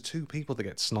the two people that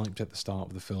get sniped at the start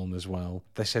of the film as well.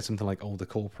 They said something like, "Oh, the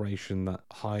corporation that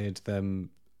hired them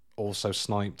also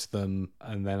sniped them."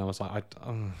 And then I was like,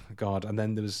 "Oh God!" And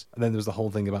then there was the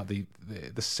whole thing about the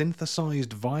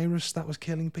synthesized virus that was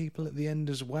killing people at the end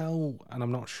as well. And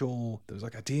I'm not sure, there was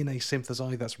like a DNA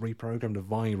synthesizer that's reprogrammed a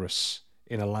virus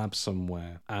in a lab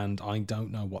somewhere, and I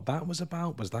don't know what that was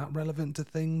about. Was that relevant to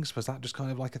things? Was that just kind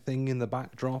of like a thing in the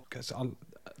backdrop? Because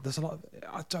there's a lot of,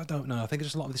 I don't know. I think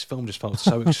just a lot of this film just felt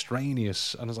so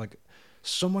extraneous, and I was like,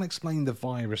 someone explain the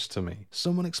virus to me.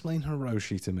 Someone explain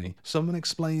Hiroshi to me. Someone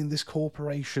explain this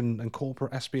corporation and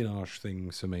corporate espionage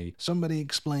thing to me. Somebody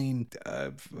explain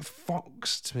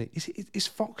Fox to me. Is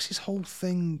Fox's whole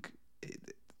thing?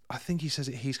 I think he says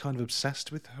he's kind of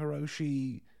obsessed with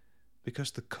Hiroshi,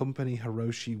 because the company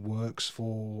Hiroshi works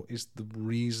for is the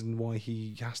reason why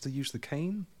he has to use the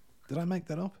cane? Did I make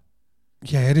that up?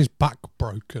 Yeah, it is back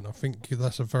broken. I think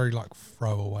that's a very like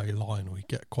throwaway line we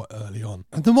get quite early on.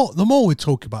 And the more we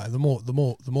talk about it,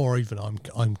 the more even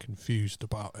I'm confused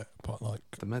about it. But like,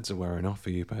 the meds are wearing off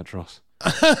for you, Petros.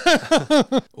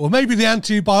 Well, maybe the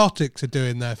antibiotics are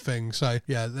doing their thing. So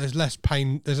yeah, there's less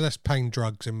pain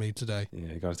drugs in me today.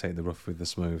 Yeah, you got to take the rough with the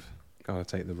smooth. Gotta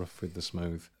take the rough with the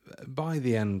smooth. By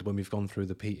the end, when we've gone through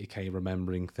the Peter Kay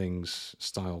remembering things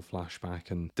style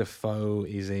flashback, and Defoe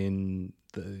is in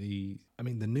the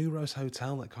New Rose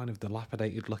Hotel, that kind of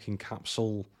dilapidated looking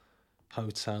capsule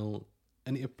hotel.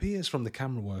 And it appears from the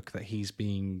camera work that he's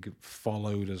being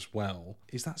followed as well.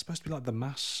 Is that supposed to be like the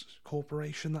mass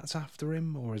corporation that's after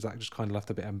him? Or is that just kind of left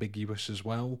a bit ambiguous as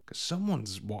well? Because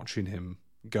someone's watching him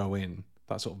go in.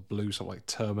 That sort of blue, sort of like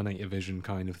Terminator vision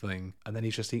kind of thing. And then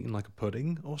he's just eating like a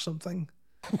pudding or something.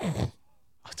 I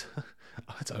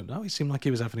don't know. He seemed like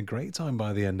he was having a great time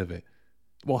by the end of it.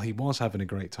 Well, he was having a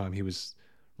great time. He was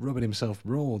rubbing himself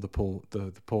raw, the poor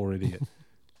idiot.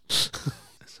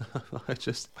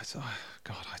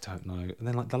 God, I don't know. And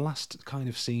then like the last kind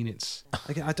of scene, it's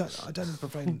again, I don't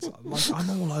prevent. Like I'm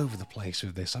all over the place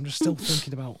with this. I'm just still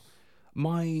thinking about.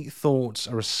 My thoughts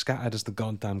are as scattered as the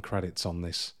goddamn credits on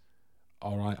this.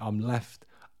 All right, I'm left,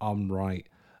 I'm right.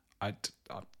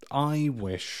 I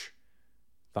wish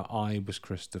that I was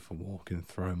Christopher Walken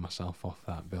throwing myself off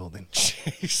that building.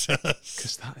 Jesus.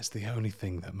 Because that is the only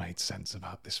thing that made sense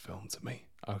about this film to me.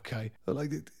 Okay? But like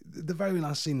the very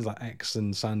last scene is like X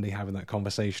and Sandy having that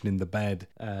conversation in the bed.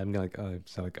 Like,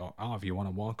 oh, if you want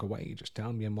to walk away, just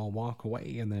tell me and we'll walk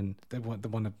away. And then they want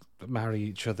to marry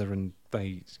each other and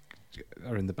they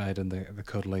are in the bed and they're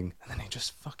cuddling. And then it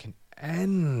just fucking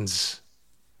ends.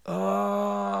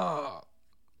 Oh,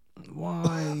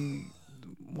 why?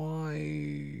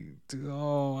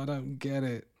 Oh, I don't get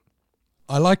it.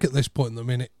 I like at this point the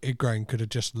minute Igraine could have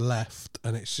just left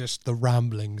and it's just the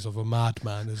ramblings of a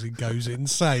madman as he goes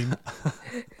insane.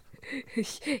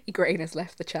 Igraine has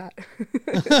left the chat.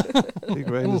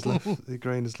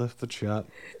 Igraine has left the chat.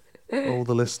 All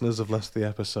the listeners have left the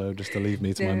episode just to leave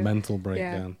me to my mental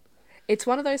breakdown. Yeah. It's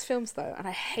one of those films though, and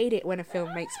I hate it when a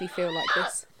film makes me feel like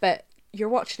this. But you're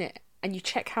watching it and you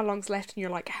check how long's left and you're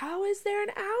like, how is there an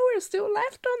hour still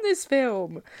left on this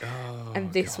film? Oh,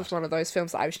 and this was one of those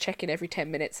films that I was checking every 10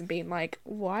 minutes and being like,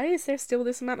 why is there still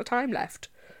this amount of time left?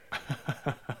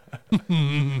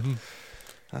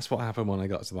 That's what happened when I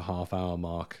got to the half-hour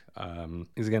mark.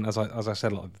 Is again, as I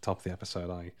said at the top of the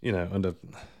episode, under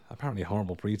apparently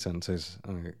horrible pretenses,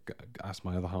 I asked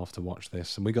my other half to watch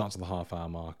this, and we got to the half-hour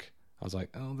mark. I was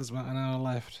like, oh, there's about an hour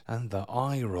left. And the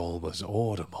eye roll was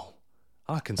audible.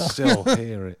 I can still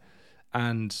hear it.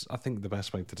 And I think the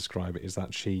best way to describe it is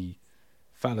that she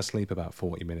fell asleep about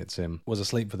 40 minutes in, was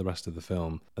asleep for the rest of the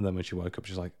film, and then when she woke up,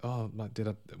 she's like, oh,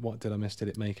 what did I miss? Did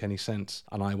it make any sense?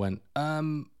 And I went,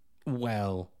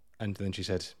 well, and then she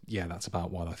said, yeah, that's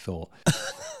about what I thought.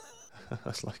 I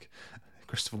was like,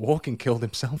 Christopher Walken killed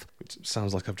himself, which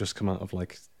sounds like I've just come out of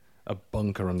like a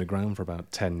bunker underground for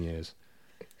about 10 years.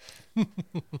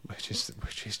 which is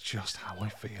just how I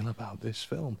feel about this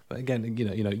film. But again,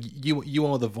 you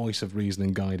are the voice of reason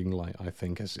and guiding light, I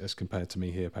think, as compared to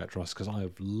me here, Petros, because I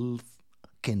have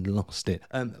fucking lost it.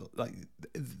 Like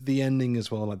the ending as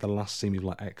well, like the last scene with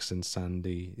like X and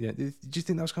Sandy. Yeah, do you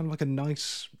think that was kind of like a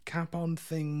nice cap on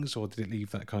things, or did it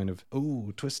leave that kind of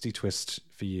twisty twist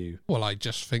for you? Well, I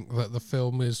just think that the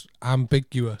film is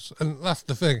ambiguous, and that's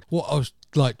the thing. What I was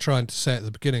like trying to say at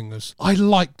the beginning was, I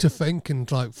like to think, and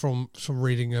like from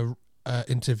reading a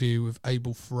interview with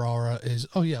Abel Ferrara, is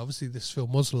obviously this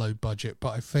film was low budget, but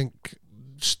I think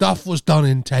stuff was done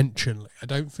intentionally. I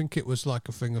don't think it was like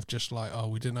a thing of just like,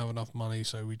 we didn't have enough money,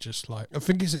 so we just like. I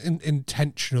think it's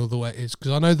intentional the way it is,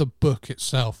 because I know the book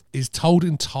itself is told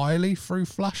entirely through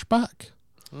flashback.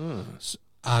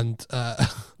 And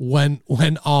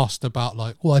when asked about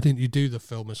like, why didn't you do the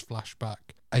film as flashback,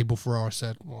 Abel Ferrara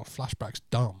said, well, flashback's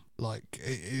dumb. Like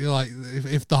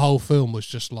if the whole film was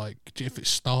just like, if it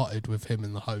started with him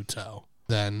in the hotel,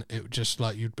 then it would just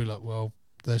like, you'd be like, well,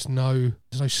 there's no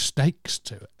stakes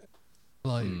to it.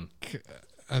 Like,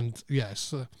 and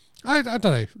yes, I don't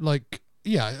know. Like,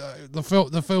 yeah, the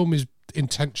film is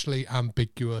intentionally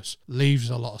ambiguous, leaves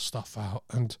a lot of stuff out,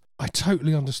 and I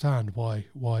totally understand why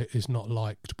it is not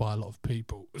liked by a lot of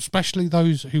people, especially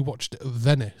those who watched it at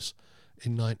Venice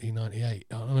in 1998.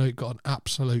 I know it got an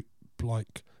absolute got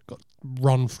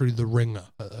run through the ringer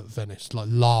at Venice, like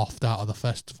laughed out of the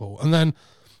festival, and then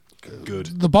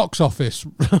good. The box office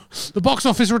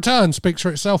return speaks for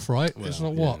itself, right? Well, it's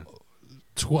not what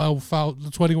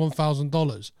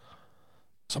 $21,000.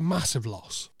 It's a massive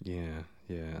loss. Yeah,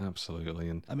 absolutely.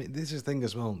 And I mean, this is the thing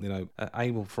as well.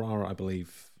 Abel Ferrara, I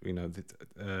believe,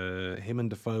 him and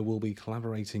Defoe will be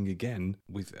collaborating again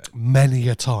with many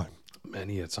a time.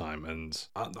 And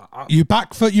you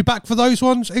back for those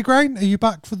ones, Igraine? Are you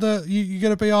back for you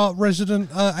going to be our resident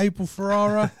Abel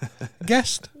Ferrara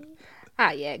guest?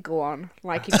 Yeah, go on.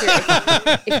 Like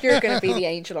if you're going to be the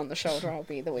angel on the shoulder, I'll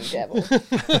be the winged devil.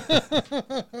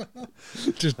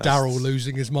 Just Daryl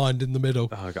losing his mind in the middle.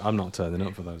 Oh, I'm not turning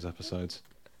up for those episodes.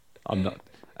 I'm not.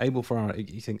 Abel Ferrara,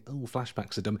 you think,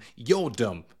 flashbacks are dumb. You're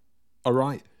dumb. All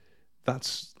right?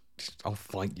 That's I'll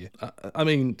fight you. I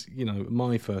mean, you know,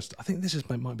 my first. I think this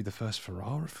might be the first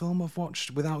Ferrara film I've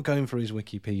watched without going through his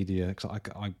Wikipedia, because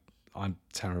I'm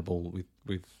terrible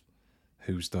with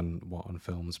who's done what on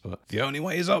films. But The Only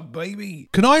Way Is Up, baby.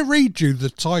 Can I read you the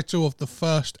title of the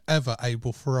first ever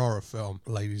Abel Ferrara film,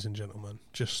 ladies and gentlemen?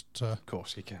 Just Of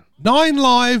course you can. 9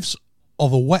 Lives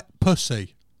of a Wet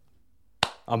Pussy.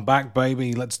 I'm back,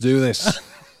 baby. Let's do this.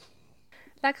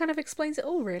 That kind of explains it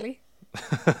all, really.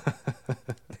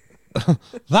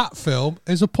 That film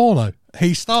is a porno.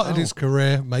 He started his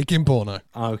career making porno.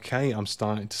 Okay, I'm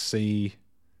starting to see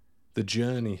the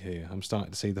journey here. I'm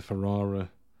starting to see the Ferrara.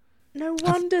 No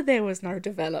wonder there was no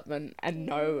development and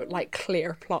no, like,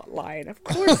 clear plot line. Of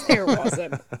course there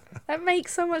wasn't. That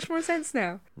makes so much more sense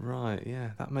now. Right, yeah,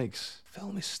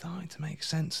 film is starting to make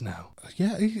sense now.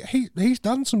 Yeah, he's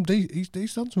done some he's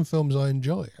done some films I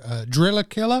enjoy. Driller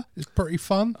Killer is pretty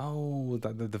fun. Oh,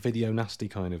 the video nasty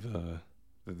kind of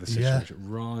the situation. Yeah.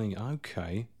 Right,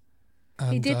 okay.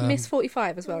 And, he did Miss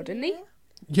 45 as well, didn't he?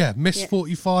 Yeah, Miss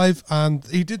 45, and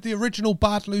he did the original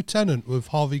Bad Lieutenant with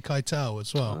Harvey Keitel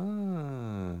as well.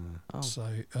 So,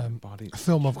 a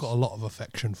film I've got a lot of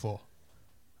affection for.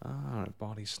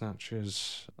 Body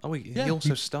Snatchers. Oh, he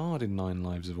also starred in 9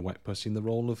 Lives of a Wet Pussy in the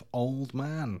role of Old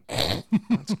Man.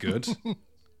 That's good.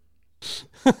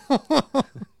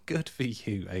 Good for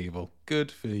you, Abel.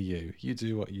 Good for you. You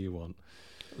do what you want.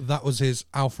 That was his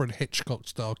Alfred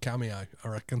Hitchcock-style cameo, I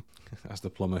reckon. As the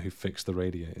plumber who fixed the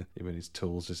radiator, even his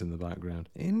tools is in the background.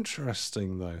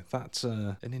 Interesting, though. That's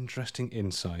an interesting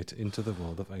insight into the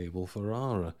world of Abel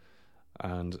Ferrara.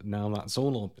 And now that's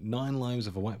all. 9 Lives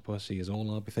of a Wet Pussy is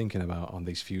all I'll be thinking about on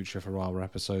these future Ferrara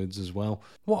episodes as well.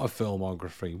 What a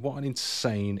filmography. What an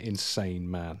insane,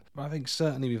 insane man. But I think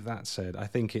certainly with that said, I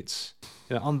think it's,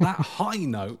 on that high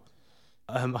note,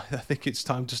 I think it's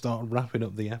time to start wrapping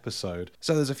up the episode.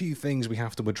 So there's a few things we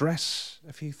have to address,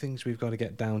 a few things we've got to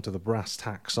get down to the brass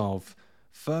tacks of.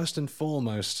 First and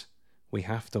foremost, we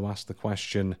have to ask the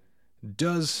question,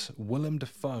 does Willem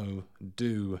Dafoe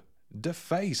do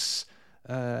deface?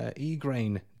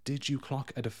 Egrain, did you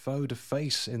clock a Dafoe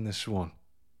deface in this one?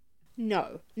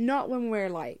 No, not when we're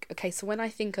like, okay, so when I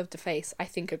think of deface, I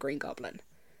think of Green Goblin.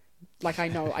 Like, I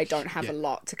know I don't have a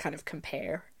lot to kind of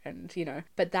compare, and,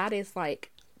 but that is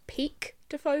like peak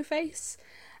Dafoe face.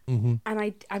 Mm-hmm.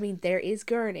 And I mean, there is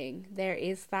gurning. There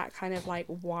is that kind of like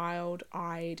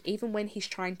wild-eyed, even when he's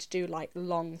trying to do like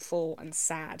long, full and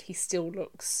sad, he still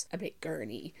looks a bit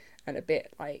gurny and a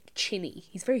bit like chinny.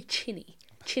 He's very chinny.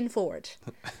 Chin forward.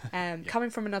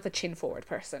 Coming from another chin forward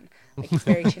person. Like, he's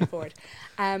very chin forward.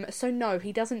 So no,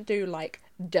 he doesn't do like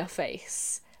the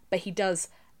face, but he does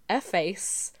a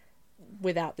face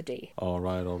without the D. All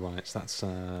right. So that's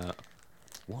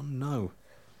one no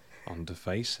on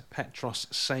deface. Petros,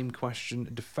 same question.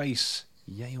 Deface,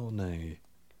 yay or nay?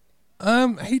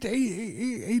 He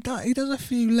does a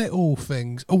few little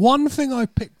things. One thing I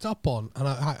picked up on, and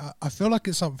I feel like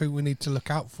it's something we need to look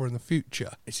out for in the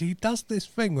future, is he does this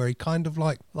thing where he kind of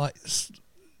like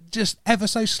just ever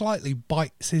so slightly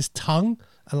bites his tongue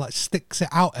and like sticks it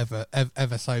out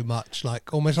ever so much,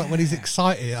 like almost like when he's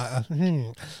excited,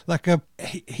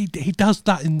 he does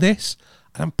that in this.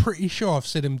 And I'm pretty sure I've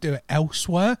seen him do it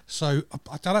elsewhere. So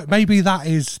I don't know. Maybe that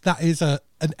is an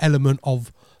element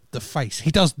of the face.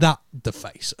 He does the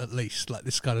face at least, like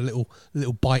this kind of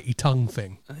little bitey tongue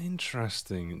thing.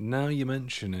 Interesting. Now you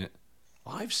mention it,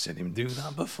 I've seen him do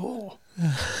that before.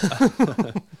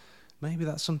 Maybe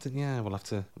that's something. Yeah, we'll have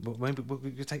to. Maybe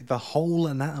we could take the whole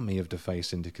anatomy of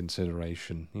deface into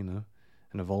consideration.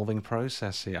 An evolving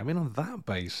process here. I mean, on that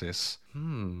basis,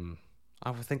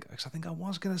 I think I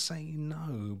was going to say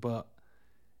no, but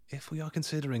if we are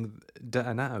considering the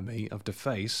anatomy of the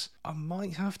face, I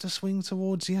might have to swing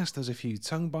towards yes. There's a few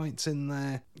tongue bites in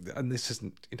there, and this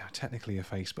isn't technically a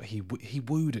face, but he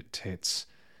wooed at tits.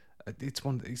 It's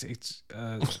one. It's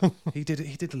he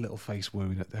did a little face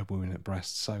wooing at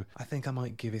breasts. So I think I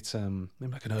might give it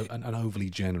maybe like an overly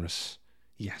generous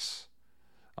yes.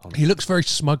 He looks very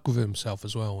smug with himself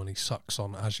as well when he sucks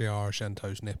on Asia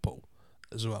Argento's nipple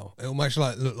as well. It almost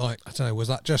looked like, I don't know, was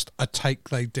that just a take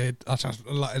they did?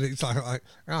 It's like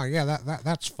oh yeah,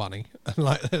 that's funny. And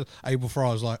like Abel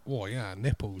Ferrara's like, oh yeah,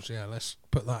 nipples, yeah, let's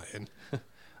put that in.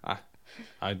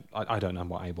 I don't know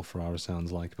what Abel Ferrara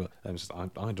sounds like, but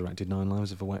I directed 9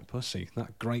 Lives of a Wet Pussy.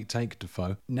 That great take,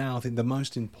 Dafoe. Now I think the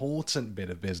most important bit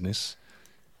of business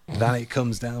that it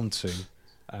comes down to,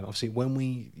 obviously when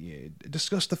we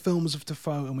discuss the films of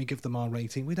Dafoe and we give them our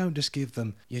rating, we don't just give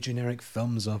them your generic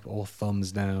thumbs up or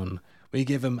thumbs down. We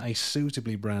give them a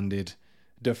suitably branded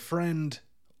DaFriend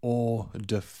or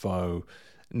Dafoe.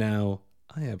 Now,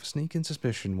 I have a sneaking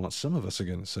suspicion what some of us are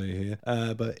going to say here.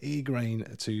 But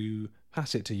E-Grain, to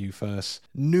pass it to you first.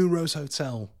 New Rose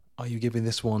Hotel, are you giving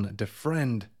this one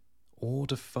Defriend or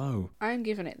Defoe? I'm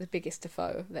giving it the biggest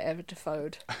Defoe that ever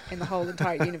Defoed in the whole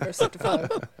entire universe of Defoe.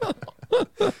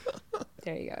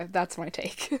 There you go. That's my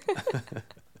take.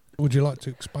 Would you like to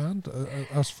expand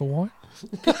as for why?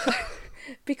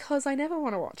 Because I never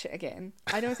want to watch it again.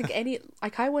 I don't think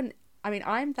I wouldn't. I mean,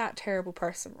 I'm that terrible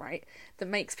person, right, that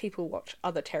makes people watch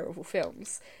other terrible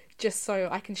films just so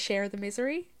I can share the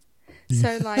misery.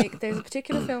 So, like, there's a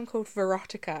particular film called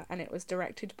Verotica, and it was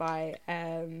directed by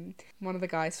one of the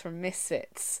guys from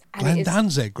Misfits. And Glenn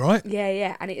Danzig, right?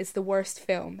 Yeah, and it is the worst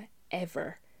film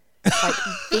ever. Like,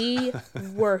 the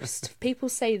worst. People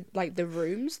say, like, The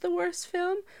Room's the worst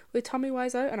film with Tommy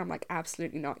Wiseau, and I'm like,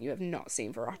 absolutely not. You have not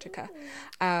seen Verotica.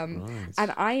 Right.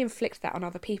 And I inflict that on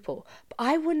other people. But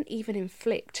I wouldn't even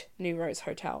inflict New Rose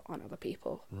Hotel on other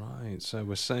people. Right, so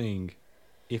we're saying,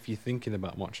 if you're thinking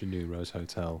about watching New Rose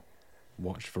Hotel,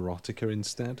 watch Verotica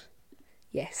instead?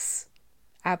 Yes,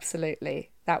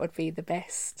 absolutely. That would be the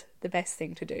best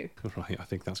thing to do. Right, I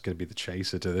think that's going to be the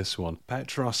chaser to this one.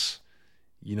 Petros,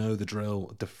 you know the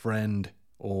drill. Defriend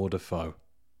or Defoe?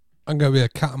 I'm going to be a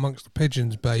cat amongst the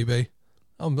pigeons, baby.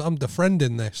 I'm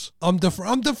defriending this. I'm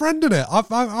defriending it.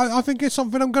 I think it's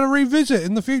something I'm going to revisit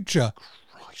in the future.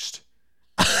 Christ.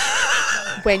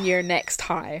 When you're next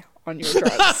high on your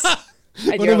drugs.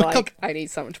 And you're like, I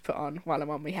need something to put on while I'm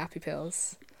on my happy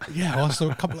pills. Yeah, also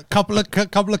a couple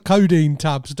of codeine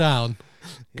tabs down.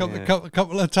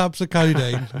 Couple of tabs of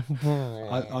codeine.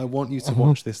 I want you to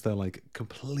watch this though, like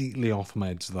completely off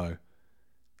meds though,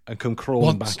 and come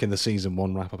crawling back in the season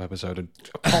 1 wrap up episode and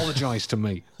apologise to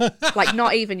me. Like, you're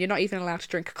not even allowed to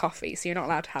drink a coffee, so you're not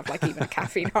allowed to have like even a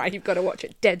caffeine high. You've got to watch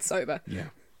it dead sober. Yeah,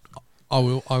 I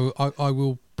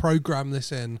will program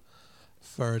this in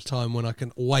for a time when I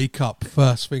can wake up.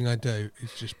 First thing I do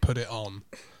is just put it on.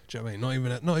 Do you know what I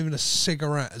mean? Not even a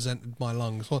cigarette has entered my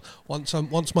lungs.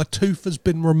 Once my tooth has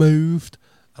been removed,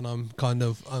 and I'm kind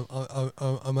of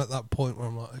I'm at that point where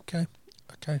I'm like,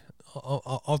 okay,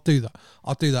 I'll do that.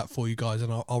 I'll do that for you guys,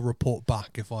 and I'll report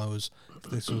back if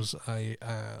this was a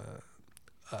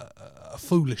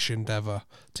foolish endeavour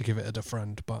to give it a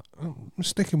defriend, but I'm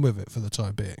sticking with it for the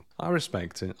time being. I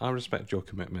respect it. I respect your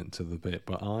commitment to the bit,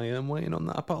 but I am waiting on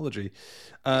that apology.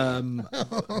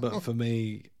 But for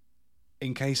me,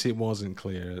 in case it wasn't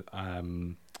clear,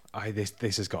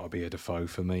 this has got to be a Defoe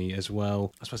for me as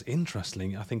well. I suppose,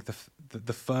 interestingly, I think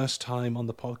the first time on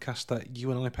the podcast that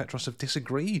you and I, Petros, have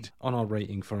disagreed on our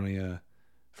rating for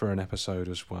an episode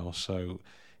as well. So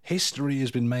history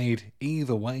has been made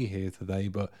either way here today.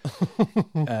 But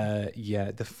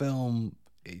the film,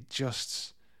 it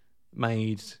just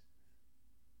made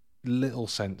little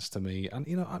sense to me. And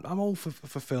I'm all for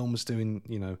films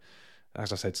doing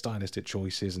as I said, stylistic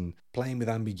choices and playing with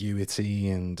ambiguity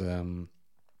and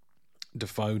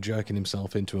Defoe jerking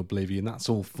himself into oblivion. That's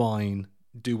all fine.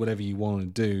 Do whatever you want to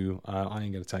do. I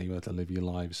ain't going to tell you how to live your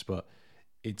lives, but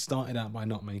it started out by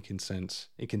not making sense.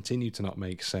 It continued to not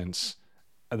make sense.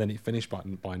 And then it finished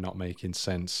by not making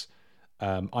sense.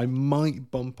 I might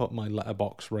bump up my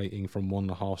Letterboxd rating from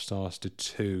 1.5 stars to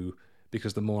 2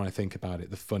 because the more I think about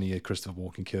it, the funnier Christopher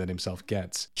Walken killing himself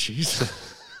gets. Jesus.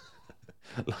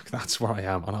 Look, that's where I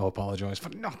am, and I'll apologise for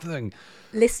nothing.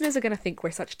 Listeners are going to think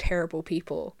we're such terrible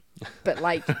people, but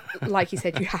like you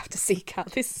said, you have to seek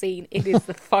out this scene. It is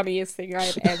the funniest thing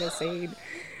I've ever seen.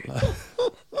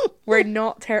 We're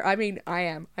not I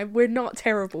am. We're not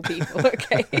terrible people,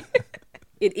 okay?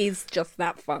 It is just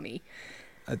that funny.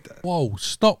 Whoa,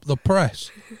 stop the press.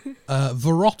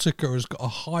 Verotica has got a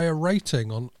higher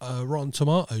rating on Rotten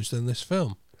Tomatoes than this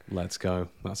film. Let's go.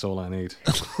 That's all I need.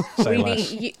 Say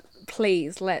less.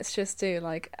 Please, let's just do,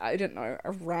 like, I don't know,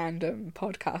 a random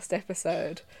podcast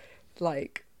episode,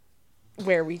 like,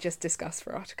 where we just discuss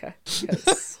Verotica.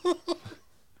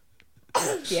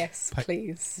 Yes,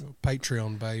 please.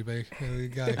 Patreon, baby. Here we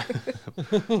go.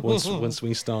 Once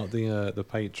we start the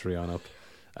Patreon up,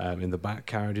 in the back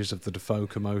carriages of the Defoe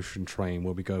commotion train,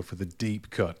 where we go for the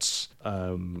deep cuts,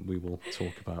 we will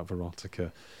talk about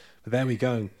Verotica. But there we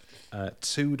go.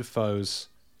 2 Defoes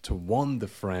to 1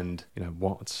 Defriend.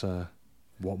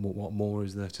 What more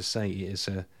is there to say? It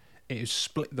has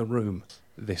split the room,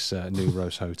 this New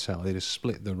Rose Hotel. It has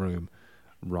split the room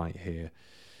right here.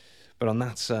 But on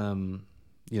that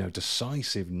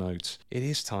decisive note, it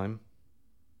is time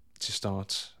to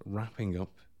start wrapping up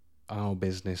our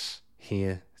business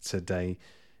here today.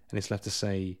 And it's left to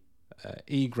say,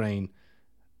 E-Grain,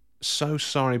 so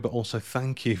sorry, but also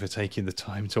thank you for taking the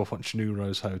time to watch New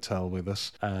Rose Hotel with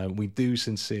us. We do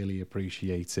sincerely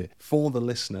appreciate it. For the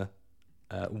listener,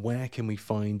 where can we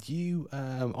find you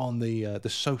on the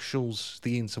socials,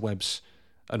 the interwebs,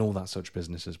 and all that such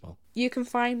business as well? You can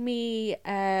find me,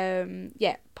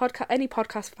 any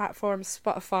podcast platforms,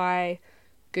 Spotify,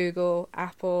 Google,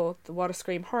 Apple, the What a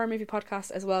Scream Horror Movie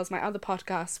Podcast, as well as my other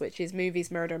podcast, which is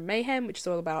Movies, Murder and Mayhem, which is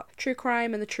all about true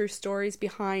crime and the true stories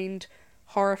behind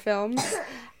horror films.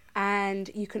 And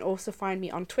you can also find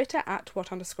me on Twitter at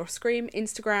 @what_scream,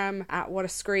 Instagram at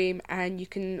 @whatascream, and you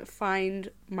can find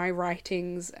my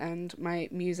writings and my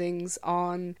musings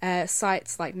on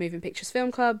sites like Moving Pictures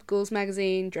Film Club, Ghouls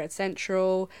Magazine, Dread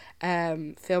Central,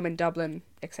 Film in Dublin,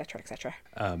 etc., etc.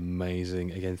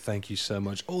 Amazing. Again, thank you so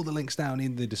much. All the links down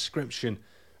in the description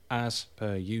as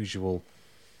per usual.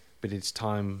 But it's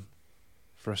time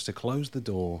for us to close the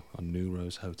door on New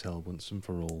Rose Hotel once and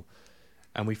for all.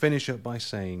 And we finish up by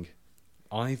saying,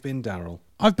 I've been Daryl.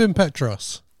 I've been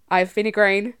Petros. I've been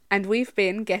Igraine, and we've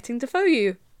been Getting to Know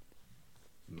You.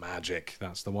 Magic.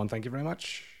 That's the one. Thank you very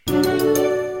much.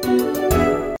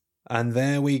 And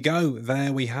there we go.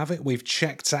 There we have it. We've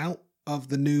checked out of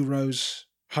the New Rose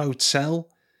Hotel.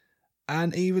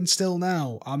 And even still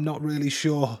now, I'm not really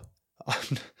sure.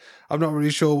 I'm not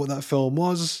really sure what that film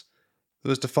was. There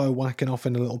was Defoe whacking off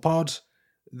in a little pod.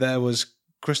 There was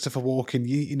Christopher Walken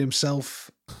yeeting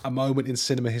himself, a moment in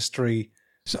cinema history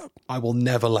I will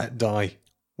never let die.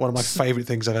 One of my favourite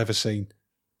things I've ever seen.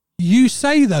 You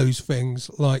say those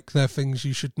things like they're things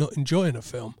you should not enjoy in a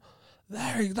film.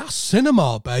 That's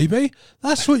cinema, baby.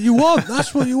 That's what you want.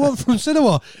 That's what you want from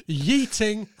cinema.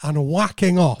 Yeeting and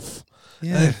whacking off.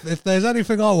 Yeah. If there's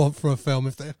anything I want from a film,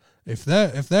 if that's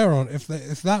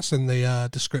in the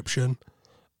description,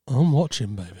 I'm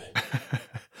watching, baby.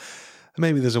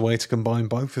 Maybe there's a way to combine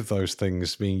both of those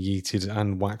things, being yeeted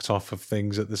and whacked off of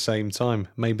things at the same time.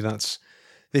 Maybe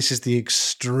this is the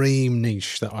extreme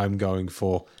niche that I'm going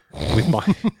for with my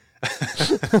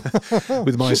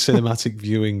with my cinematic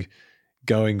viewing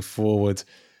going forward.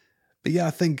 But yeah,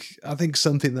 I think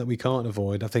something that we can't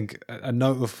avoid. I think a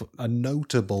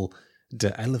notable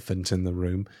elephant in the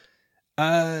room,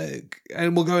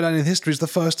 and we'll go down in history, is the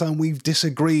first time we've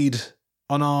disagreed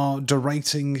on our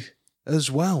rating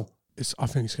as well. I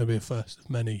think it's going to be a first of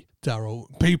many, Daryl.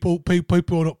 People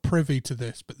are not privy to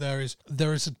this, but there is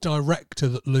a director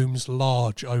that looms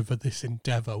large over this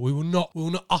endeavour. We will not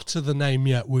utter the name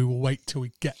yet. We will wait till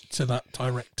we get to that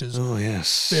director's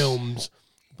films.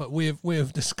 But we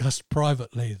have discussed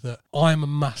privately that I'm a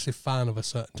massive fan of a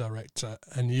certain director,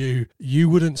 and you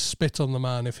wouldn't spit on the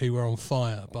man if he were on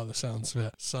fire, by the sounds of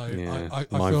it. So yeah, I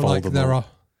feel like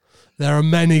there are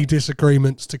many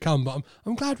disagreements to come, but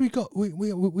I'm glad we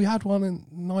had one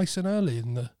nice and early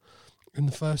in the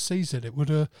first season.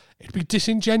 It'd be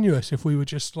disingenuous if we were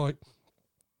just like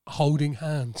holding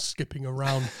hands, skipping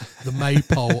around the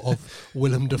maypole of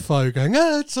Willem Dafoe, going,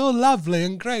 it's all lovely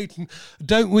and great, and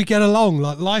don't we get along?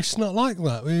 Like, life's not like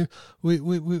that.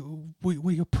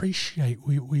 We appreciate,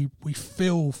 we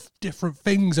feel different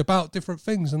things about different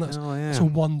things, and it's a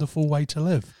wonderful way to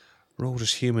live. We're all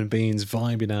just human beings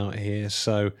vibing out here.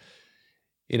 So,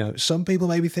 some people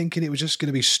may be thinking it was just going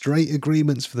to be straight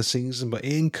agreements for the season, but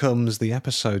in comes the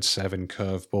episode 7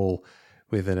 curveball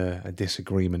with a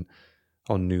disagreement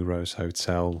on New Rose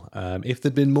Hotel. If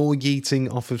there'd been more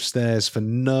yeeting off of stairs for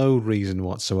no reason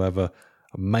whatsoever,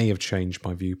 I may have changed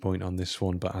my viewpoint on this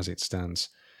one, but as it stands,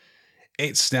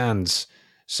 it stands.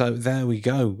 So there we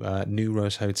go. New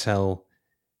Rose Hotel.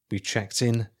 We've checked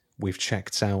in, we've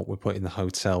checked out, we're putting the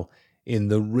hotel in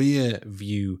the rear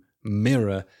view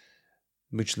mirror,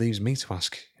 which leaves me to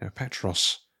ask,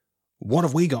 Petros, what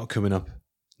have we got coming up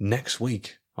next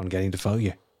week on Getting to Know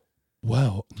You?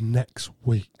 Well, next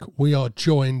week we are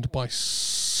joined by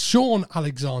Sean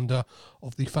Alexander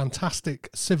of the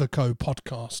fantastic Civico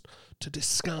podcast to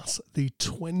discuss the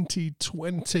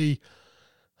 2020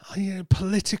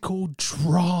 political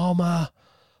drama,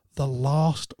 The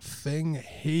Last Thing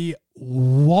He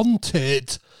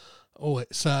Wanted. Oh,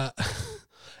 it's a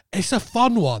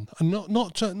fun one, and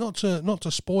not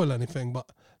to spoil anything, but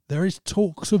there is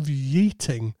talks of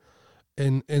yeeting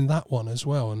in that one as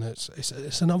well, and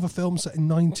it's another film set in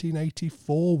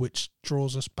 1984, which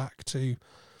draws us back to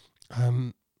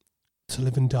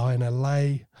Live and Die in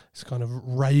LA. It's kind of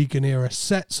Reagan era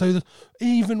set, so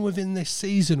even within this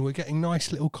season, we're getting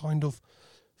nice little kind of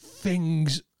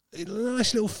things,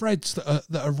 nice little threads that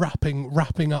are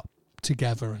wrapping up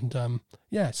together. And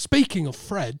speaking of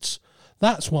threads,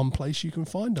 that's one place you can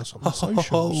find us on the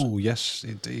socials. Oh, yes,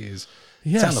 it is.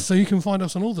 Yes, so you can find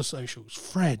us on all the socials: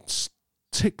 Threads,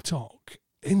 TikTok,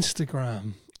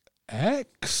 Instagram,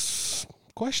 X ?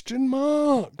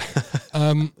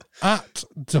 At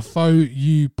Defoe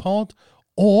U Pod,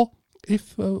 or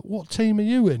what team are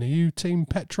you in? Are you Team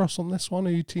Petros on this one?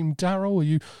 Are you Team Daryl? Are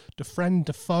you Defriend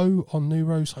Defoe on New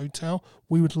Rose Hotel?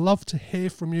 We would love to hear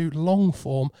from you long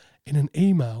form in an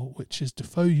email, which is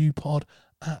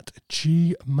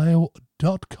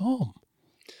defoeupod@gmail.com.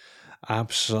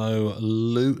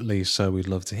 Absolutely. So we'd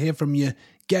love to hear from you.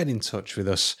 Get in touch with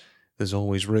us. There's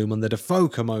always room on the Defoe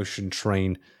Commotion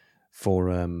train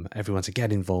for everyone to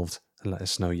get involved and let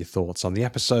us know your thoughts on the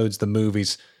episodes, the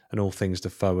movies, and all things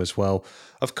Defoe as well.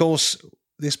 Of course,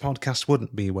 this podcast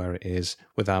wouldn't be where it is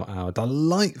without our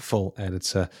delightful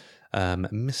editor,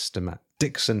 Mr. Matt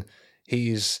Dixon.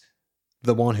 He's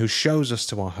the one who shows us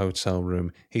to our hotel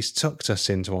room. He's tucked us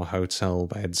into our hotel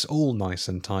beds, all nice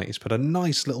and tight. He's put a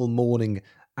nice little morning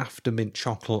after mint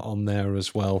chocolate on there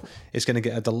as well. It's going to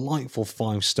get a delightful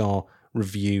 5-star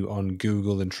review on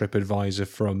Google and TripAdvisor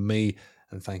from me.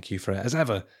 And thank you for it, as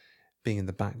ever, being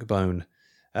the backbone,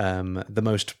 the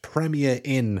most premier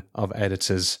in of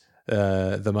editors,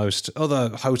 the most other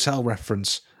hotel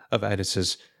reference of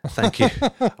editors. Thank you.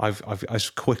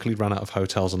 I've quickly ran out of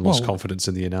hotels and lost confidence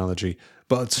in the analogy.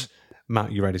 But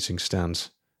Matt, your editing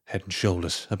stands head and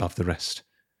shoulders above the rest.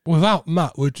 Without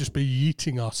Matt, we'd just be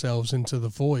yeeting ourselves into the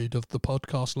void of the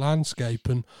podcast landscape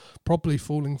and probably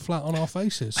falling flat on our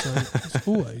faces. So as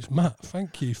always, Matt,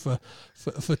 thank you for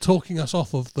talking us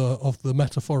off of the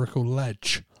metaphorical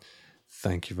ledge.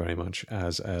 Thank you very much,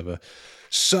 as ever.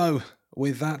 So,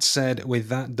 with that said, with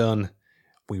that done,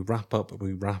 we wrap up.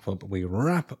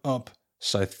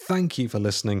 So thank you for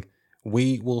listening.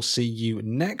 We will see you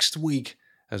next week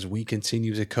as we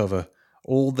continue to cover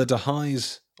all the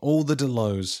highs, all the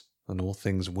lows, and all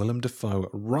things Willem Dafoe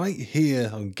right here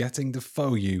on Getting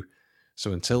Defoe You.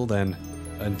 So until then,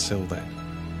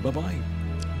 bye-bye.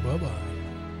 Bye-bye.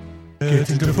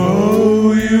 Getting to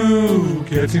know you,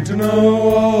 getting to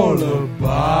know all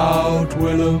about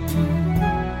Willem.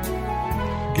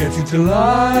 Getting to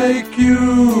like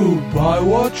you by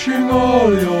watching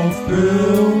all your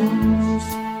films.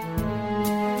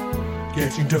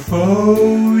 Getting to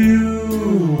know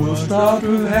you, we'll start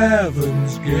with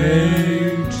Heaven's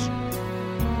Gate.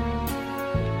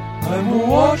 And we'll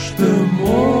watch them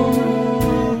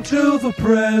all till the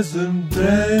present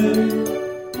day.